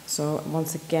assay. So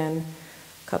once again,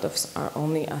 cutoffs are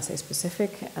only assay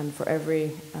specific, and for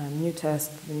every new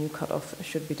test, the new cutoff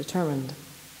should be determined.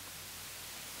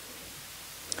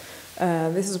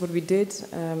 This is what we did,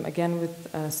 again with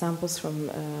samples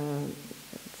from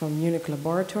Munich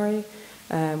laboratory.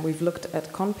 We've looked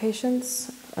at con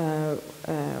patients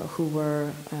who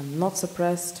were not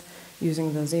suppressed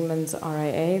using the Siemens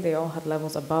RAA. They all had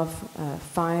levels above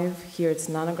 5. Here it's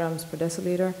nanograms per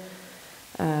deciliter.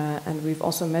 And we've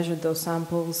also measured those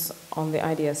samples on the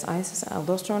IDS-iSYS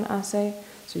aldosterone assay.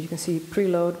 So you can see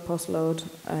preload, postload,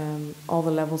 all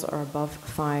the levels are above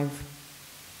 5.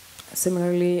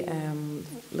 Similarly,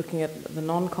 looking at the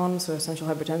non-con, so essential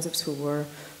hypertensives who were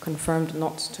confirmed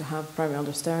not to have primary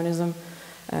aldosteronism,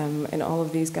 in all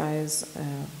of these guys,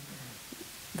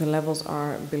 the levels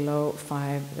are below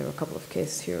 5. There were a couple of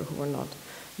cases here who were not.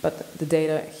 But the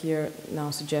data here now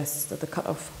suggests that the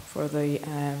cutoff for the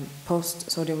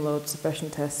post-sodium load suppression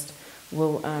test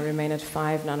will remain at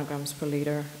 5 nanograms per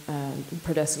liter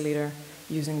per deciliter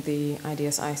using the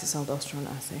IDS-iSYS aldosterone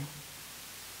assay.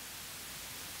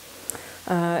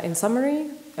 In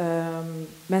summary,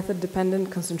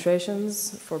 method-dependent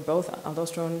concentrations for both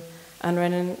aldosterone and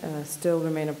renin still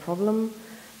remain a problem,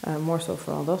 more so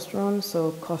for aldosterone,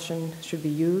 so caution should be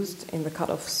used in the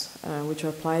cutoffs which are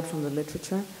applied from the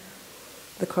literature.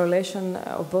 The correlation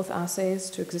of both assays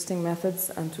to existing methods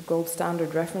and to gold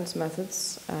standard reference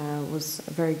methods was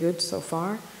very good so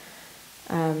far.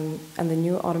 And the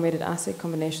new automated assay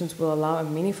combinations will allow a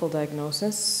meaningful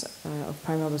diagnosis of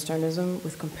primary aldosteronism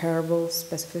with comparable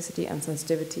specificity and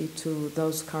sensitivity to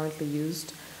those currently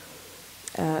used.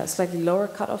 A slightly lower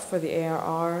cutoff for the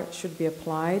ARR should be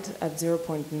applied at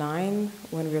 0.9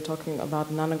 when we are talking about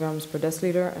nanograms per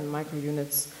deciliter and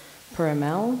microunits per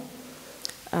ml,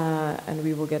 and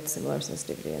we will get similar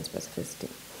sensitivity and specificity.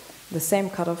 The same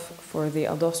cutoff for the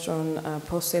aldosterone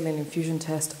post-saline infusion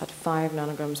test at 5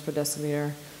 nanograms per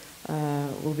deciliter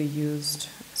will be used,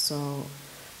 so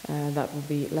that will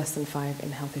be less than 5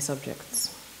 in healthy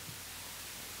subjects.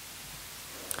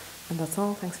 And that's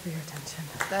all. Thanks for your attention.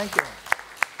 Thank you.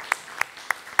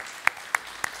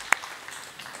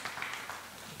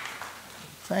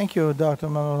 Thank you, Dr.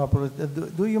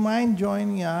 Manolopoulou. Do you mind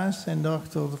joining us and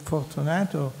Dr.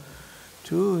 Fortunato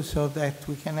too, so that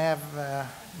we can have at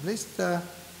least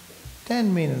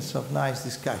 10 minutes of nice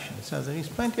discussion? So there is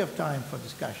plenty of time for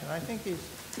discussion. I think it's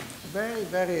very,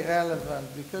 very relevant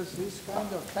because this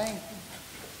kind of things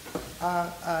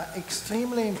are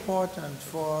extremely important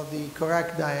for the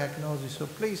correct diagnosis. So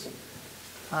please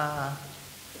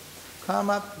come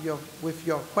up with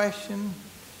your question,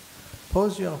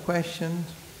 pose your questions.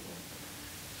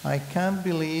 I can't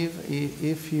believe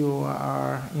if you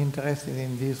are interested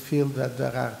in this field that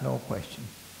there are no questions.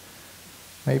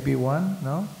 Maybe one,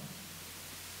 no?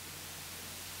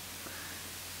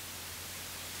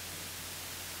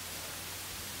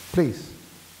 Please.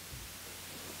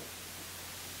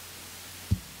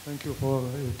 Thank you for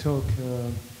your talk.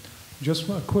 Just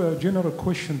a general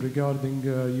question regarding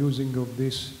using of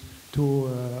this to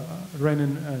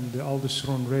renin and the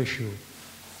aldosterone ratio.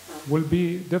 Will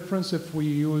be difference if we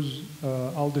use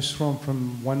aldosterone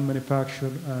from one manufacturer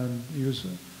and use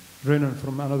renin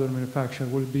from another manufacturer?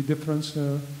 Will it be different,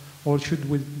 or should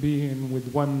we be in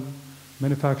with one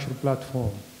manufacturer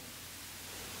platform?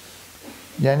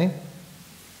 Jenny?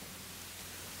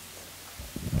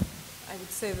 I would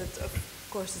say that, of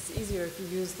course, it's easier if you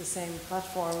use the same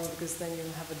platform, because then you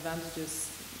have advantages,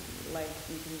 like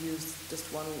you can use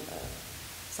just one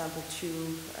sample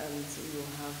tube, and you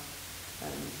will have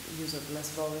use of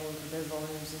less volume for their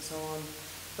volumes and so on.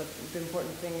 But the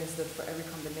important thing is that for every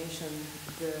combination,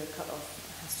 the cutoff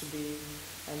has to be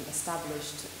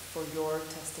established for your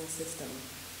testing system.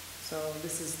 So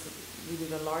this is, we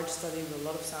did a large study with a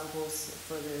lot of samples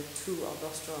for the 2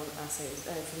 aldosterone assays,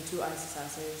 for the 2 ISYS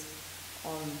assays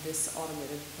on this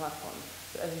automated platform.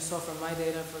 As you saw from my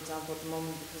data, for example, at the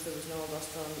moment, because there was no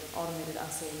aldosterone automated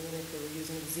assay in Munich, they were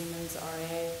using the Siemens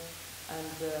RAA and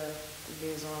the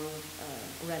liaison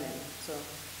renin. So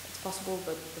it's possible,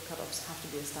 but the cutoffs have to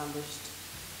be established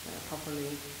properly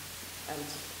and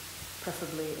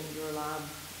preferably in your lab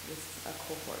with a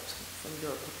cohort from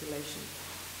your population,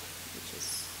 which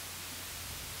is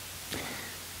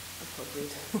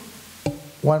appropriate.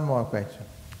 One more question.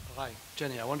 Hi,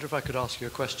 Jenny, I wonder if I could ask you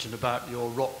a question about your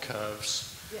ROC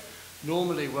curves. Yeah.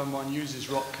 Normally, when one uses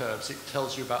ROC curves, it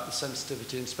tells you about the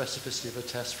sensitivity and specificity of a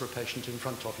test for a patient in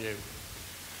front of you.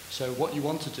 So what you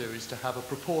want to do is to have a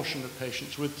proportion of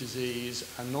patients with disease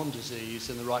and non-disease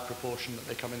in the right proportion that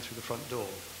they come in through the front door.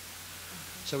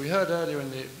 So we heard earlier in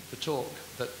the talk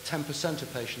that 10%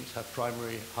 of patients have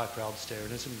primary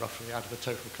hyperaldosteronism, roughly, out of a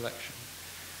total collection.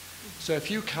 So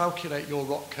if you calculate your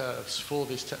ROC curves for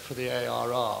the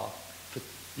ARR, for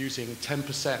using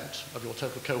 10% of your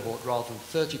total cohort rather than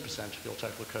 30% of your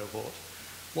total cohort,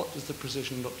 what does the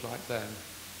precision look like then?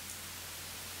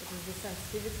 What is the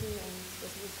sensitivity and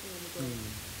specificity?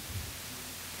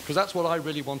 Because that's what I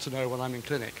really want to know when I'm in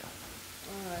clinic.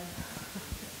 All right.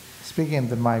 Speaking in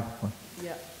the microphone.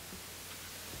 Yeah.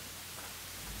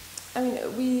 I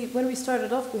mean, when we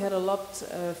started off, we had a lot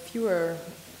fewer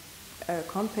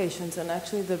con patients, and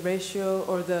actually the ratio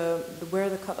or the where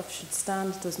the cutoff should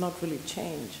stand does not really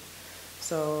change.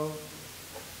 So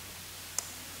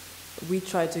we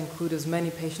tried to include as many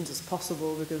patients as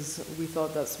possible because we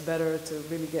thought that's better to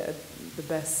really get the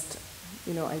best,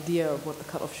 idea of what the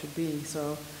cutoff should be.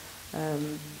 So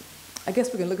I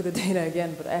guess we can look at the data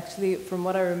again, but actually from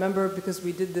what I remember, because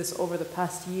we did this over the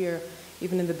past year,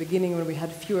 even in the beginning when we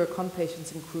had fewer con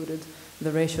patients included,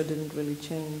 the ratio didn't really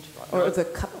change. Right. Or the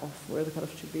cutoff, where the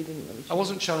cutoff should be, didn't really change. I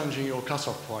wasn't challenging your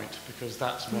cutoff point because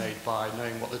that's made by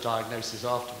knowing what the diagnosis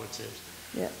afterwards is.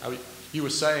 Yeah. You were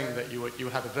saying that you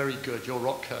had a very good, your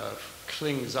ROC curve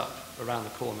clings up around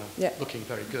the corner, looking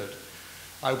very good.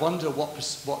 I wonder what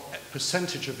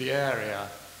percentage of the area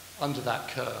under that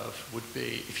curve would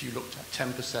be if you looked at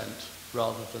 10%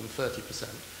 rather than 30%,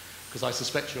 because I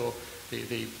suspect the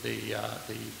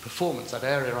performance, that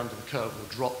area under the curve, will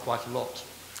drop quite a lot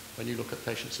when you look at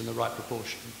patients in the right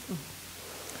proportion.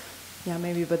 Yeah,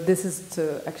 maybe, but this is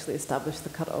to actually establish the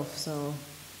cutoff, so...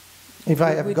 If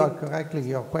I have got correctly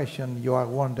your question, you are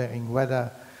wondering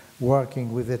whether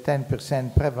working with a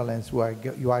 10% prevalence,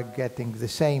 you are getting the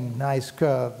same nice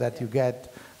curve that you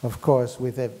get, of course,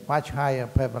 with a much higher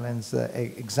prevalence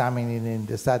examining in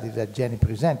the study that Jenny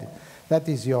presented. That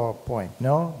is your point,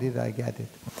 no? Did I get it?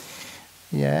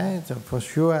 Yeah, so for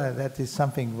sure that is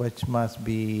something which must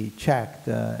be checked.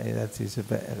 That is a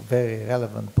very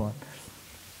relevant point.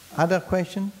 Other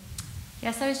question?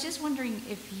 Yes, I was just wondering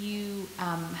if you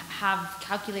have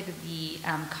calculated the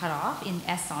cutoff in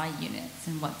SI units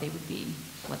and what they would be,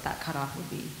 what that cutoff would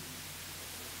be.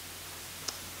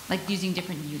 Like using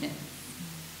different units.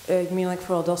 You mean like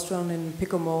for aldosterone in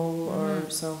picomole or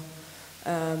so?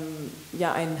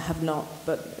 Yeah, I have not,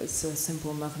 but it's a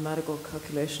simple mathematical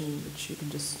calculation which you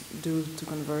can just do to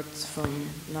convert from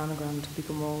nanogram to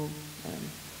picomole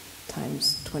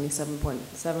times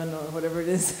 27.7 or whatever it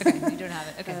is. Okay, you don't have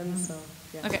it. Okay. So,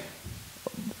 yeah. Okay.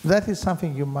 That is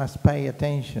something you must pay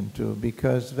attention to,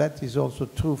 because that is also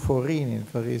true for renin.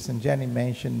 For instance, Jenny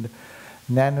mentioned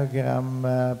nanogram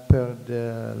per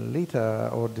liter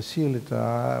or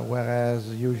deciliter, whereas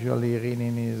usually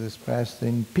renin is expressed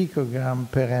in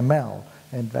picogram per ml,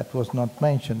 and that was not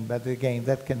mentioned, but again,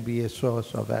 that can be a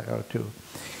source of error too.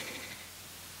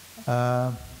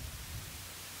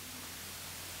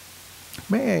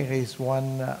 May I raise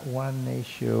one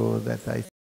issue that I think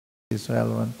is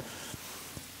relevant?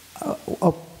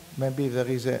 Maybe there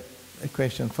is a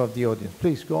question for the audience.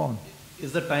 Please go on.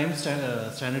 Is the time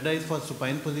standardized for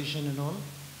supine position and all?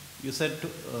 You said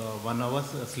 1 hour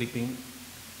sleeping.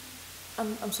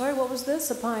 I'm sorry, what was this?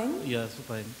 Supine? Yeah,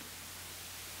 supine.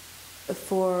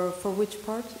 For which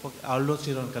part? For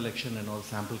aldosterone collection and all,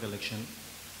 sample collection.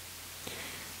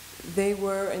 They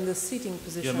were in the seating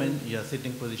position. You mean, yeah,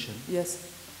 sitting position. Yes.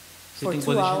 Sitting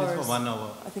for 2 position hours. is for 1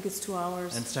 hour. I think it's 2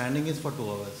 hours. And standing is for 2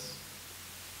 hours.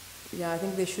 Yeah, I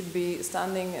think they should be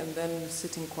standing and then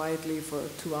sitting quietly for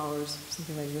 2 hours,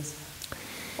 something like this.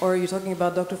 Or are you talking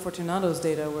about Dr. Fortunato's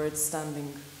data where it's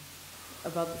standing?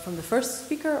 From the first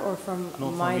speaker or from no,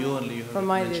 my from you only? You from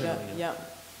my data, earlier. yeah.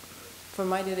 For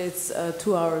my data, it's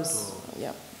 2 hours.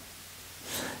 Yeah.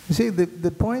 You see,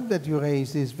 the point that you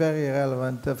raised is very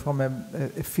relevant from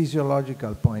a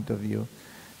physiological point of view,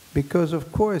 because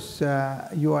of course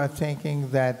you are thinking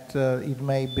that it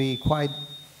may be quite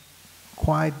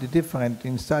different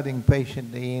in studying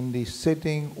patient in the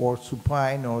sitting or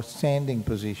supine or standing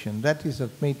position. That is,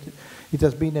 it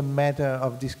has been a matter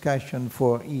of discussion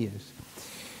for years.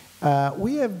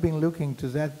 We have been looking to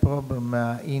that problem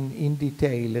in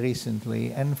detail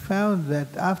recently and found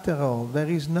that after all there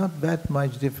is not that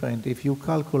much different if you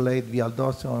calculate the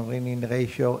aldosterone-renin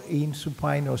ratio in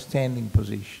supine or standing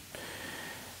position.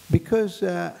 Because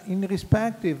in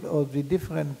respective of the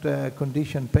different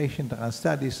condition patient run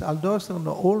studies,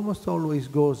 aldosterone almost always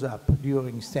goes up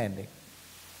during standing.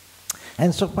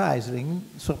 And surprisingly,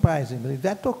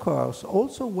 that occurs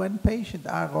also when patients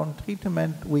are on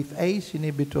treatment with ACE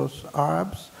inhibitors,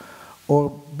 ARBs, or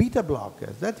beta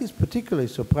blockers. That is particularly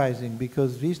surprising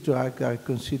because these drugs are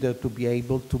considered to be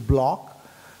able to block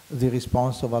the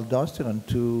response of aldosterone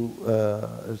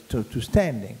to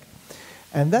standing.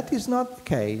 And that is not the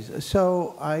case.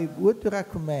 So I would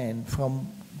recommend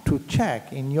to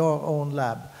check in your own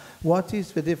lab what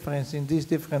is the difference in these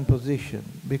different positions,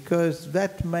 because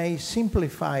that may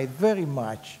simplify very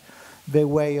much the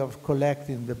way of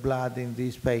collecting the blood in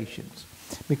these patients.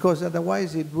 Because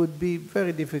otherwise it would be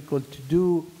very difficult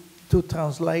to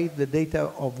translate the data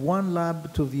of one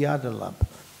lab to the other lab.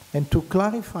 And to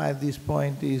clarify this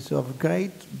point is of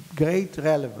great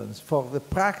relevance for the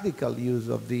practical use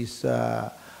of this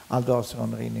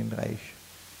aldosterone-renin ratio.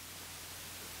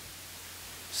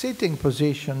 Sitting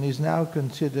position is now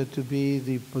considered to be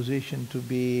the position to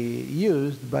be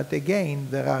used, but again,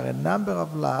 there are a number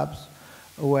of labs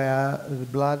where the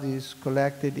blood is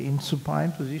collected in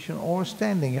supine position or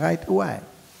standing right away.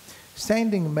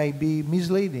 Standing may be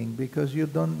misleading because you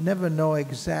never know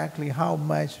exactly how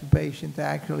much the patient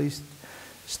actually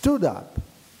stood up.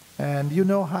 And you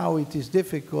know how it is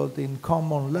difficult in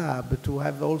common lab to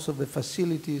have also the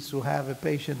facilities to have a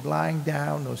patient lying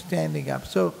down or standing up.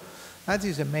 So that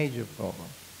is a major problem.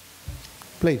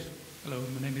 Please. Hello,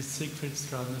 my name is Siegfried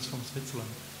Stradnes from Switzerland.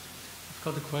 I've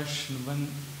got a question. When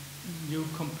you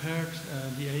compared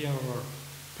the ARR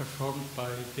performed by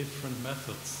different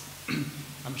methods,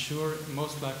 I'm sure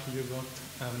most likely you got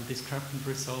discrepant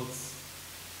results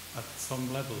at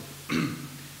some level.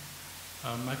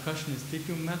 My question is, did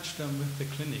you match them with the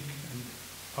clinic, and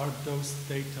are those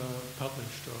data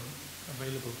published or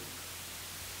available?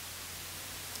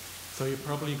 So you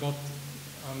probably got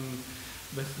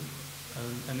with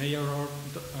an ARR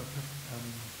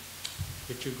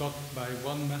which you got by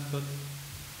one method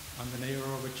and an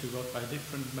ARR which you got by a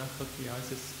different method, the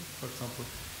ISYS, for example.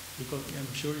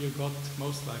 I'm sure you got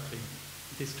most likely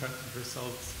discrepant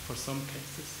results for some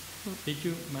cases. Did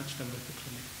you match them with the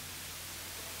clinic?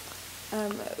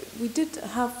 We did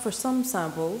have for some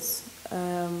samples,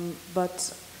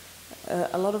 but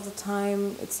a lot of the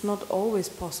time it's not always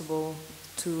possible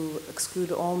to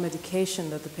exclude all medication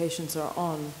that the patients are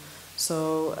on.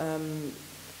 So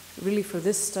really for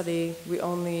this study, we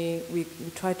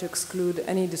try to exclude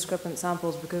any discrepant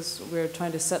samples because we're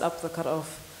trying to set up the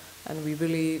cutoff, and we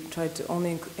really tried to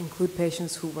only include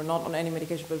patients who were not on any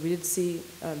medication, but we did see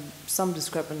some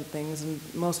discrepant things, and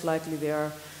most likely they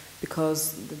are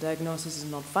because the diagnosis is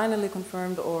not finally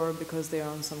confirmed or because they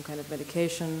are on some kind of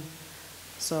medication.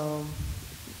 So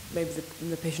maybe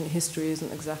the patient history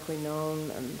isn't exactly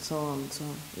known and so on. So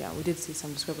yeah, we did see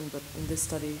some discrepancy, but in this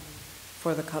study,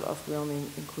 for the cutoff, we only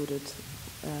included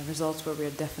results where we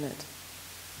are definite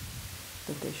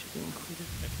that they should be included.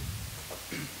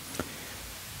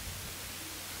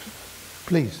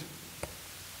 Please.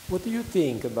 What do you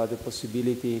think about the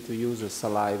possibility to use a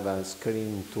saliva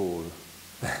screening tool?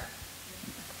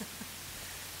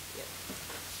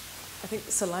 I think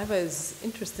saliva is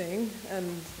interesting and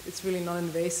it's really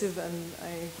non-invasive, and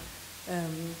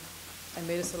I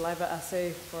made a saliva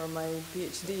assay for my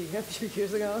PhD a few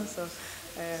years ago. So,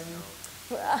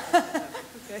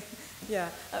 okay, yeah,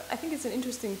 I think it's an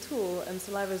interesting tool, and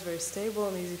saliva is very stable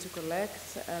and easy to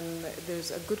collect, and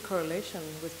there's a good correlation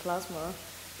with plasma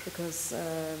because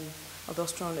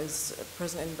aldosterone is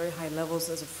present in very high levels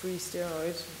as a free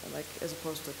steroid, like as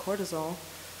opposed to cortisol.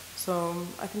 So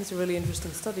I think it's a really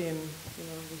interesting study, and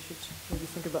we should maybe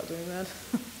think about doing that.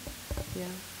 Yeah.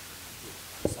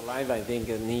 Saliva, I think,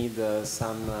 need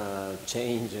some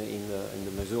change in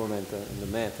the measurement, in the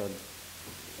method.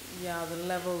 Yeah, the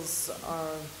levels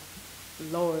are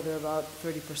lower. They're about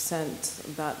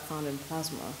 30% that found in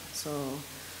plasma. So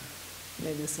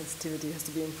maybe the sensitivity has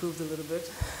to be improved a little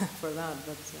bit for that.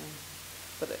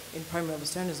 But in primary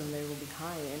aldosteronism, they will be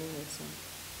high anyway. So.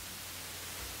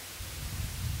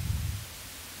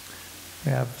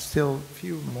 We have still a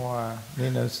few more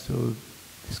minutes to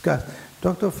discuss.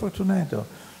 Dr. Fortunato,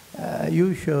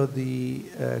 you showed the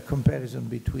comparison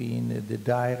between the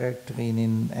direct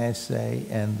renin assay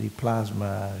and the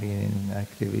plasma renin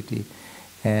activity,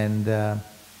 and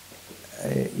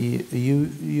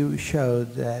you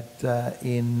showed that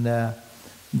in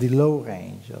the low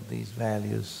range of these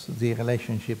values, the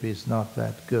relationship is not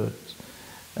that good,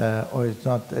 or it's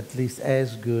not at least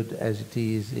as good as it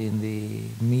is in the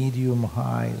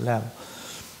medium-high level.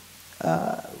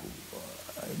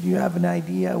 Do you have an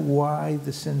idea why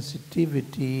the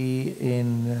sensitivity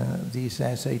in this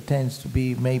assay tends to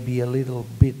be maybe a little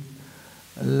bit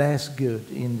less good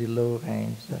in the low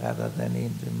range rather than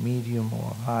in the medium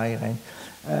or high range?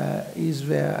 Is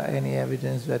there any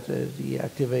evidence that the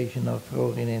activation of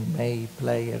prorenin may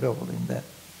play a role in that?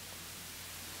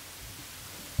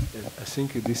 I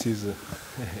think this is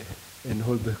an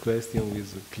older question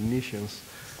with clinicians,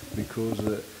 because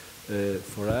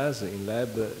for us in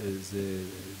lab,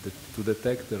 to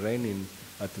detect the renin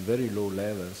at very low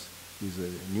levels with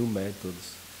new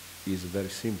methods is very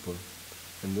simple.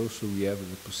 And also we have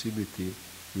the possibility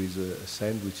with a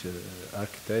sandwich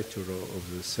architecture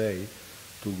of the assay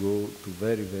to go to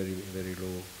very, very, very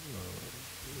low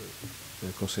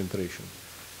concentration.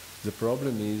 The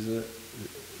problem is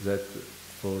that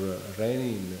for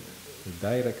renin,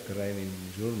 direct renin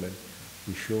measurement,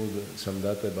 we showed some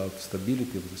data about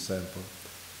stability of the sample.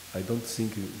 I don't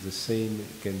think the same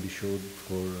can be shown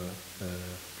for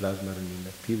plasma renin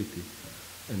activity.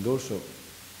 And also,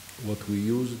 what we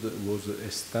used was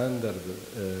a standard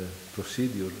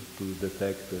procedure to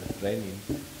detect renin.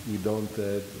 We don't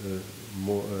have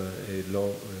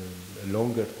a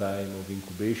longer time of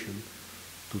incubation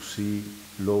to see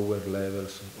lower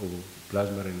levels of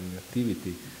plasma renin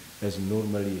activity, as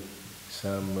normally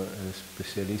some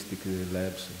specialistic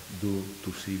labs do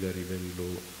to see very, very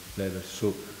low levels.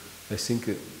 So I think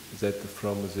that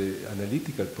from the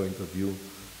analytical point of view,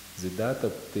 the data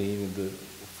obtained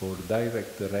for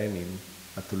direct renin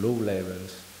at low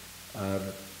levels are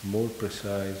more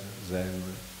precise than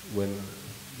when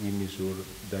we measure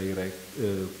direct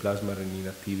plasma renin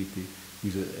activity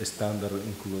with a standard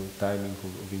timing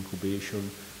of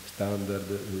incubation, standard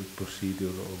procedure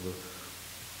of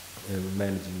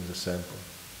managing the sample.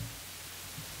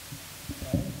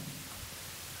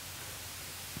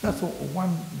 That's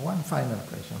one final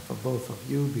question for both of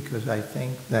you, because I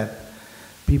think that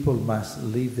people must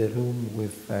leave the room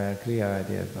with a clear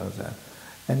idea about that.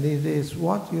 And it is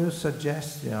what is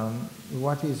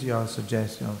your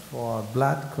suggestion for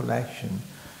blood collection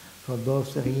for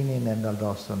both renin and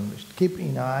aldosterone? Keep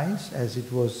in ice, as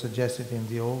it was suggested in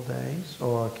the old days,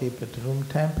 or keep at room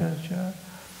temperature?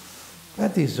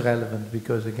 That is relevant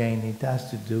because, again, it has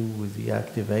to do with the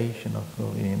activation of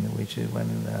renin, which is when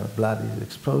blood is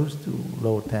exposed to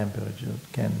low temperature,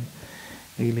 can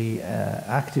really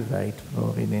activate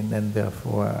renin and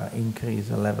therefore increase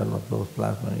the level of both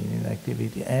plasma renin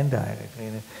activity and direct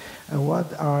renin. And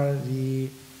what are the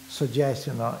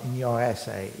suggestions in your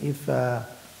essay? If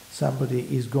somebody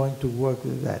is going to work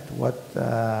with that, what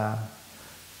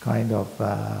kind of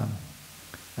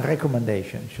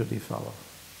recommendation should he follow?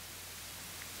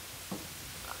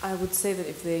 I would say that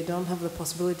if they don't have the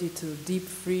possibility to deep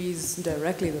freeze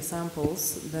directly the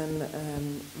samples, then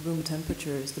room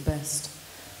temperature is the best.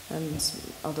 And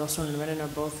aldosterone and renin are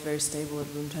both very stable at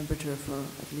room temperature for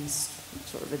at least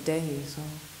sort of a day, so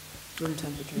room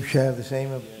temperature. You share the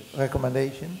same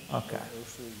recommendation? Okay.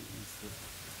 Also,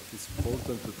 it's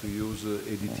important to use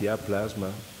EDTA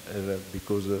plasma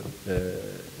because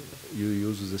you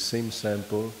use the same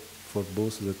sample for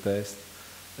both the tests.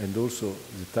 And also,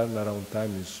 the turnaround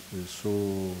time is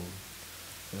so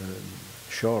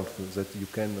short that you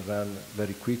can run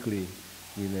very quickly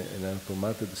in an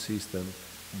automated system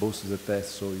both the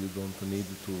tests, so you don't need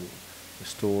to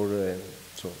store.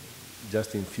 So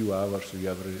just in few hours you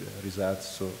have results.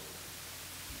 So.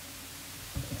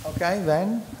 Okay,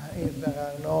 then, if there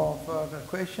are no further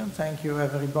questions, thank you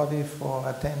everybody for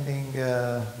attending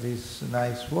this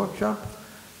nice workshop,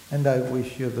 and I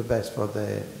wish you the best for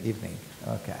the evening.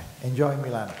 Okay, enjoy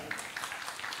Milan.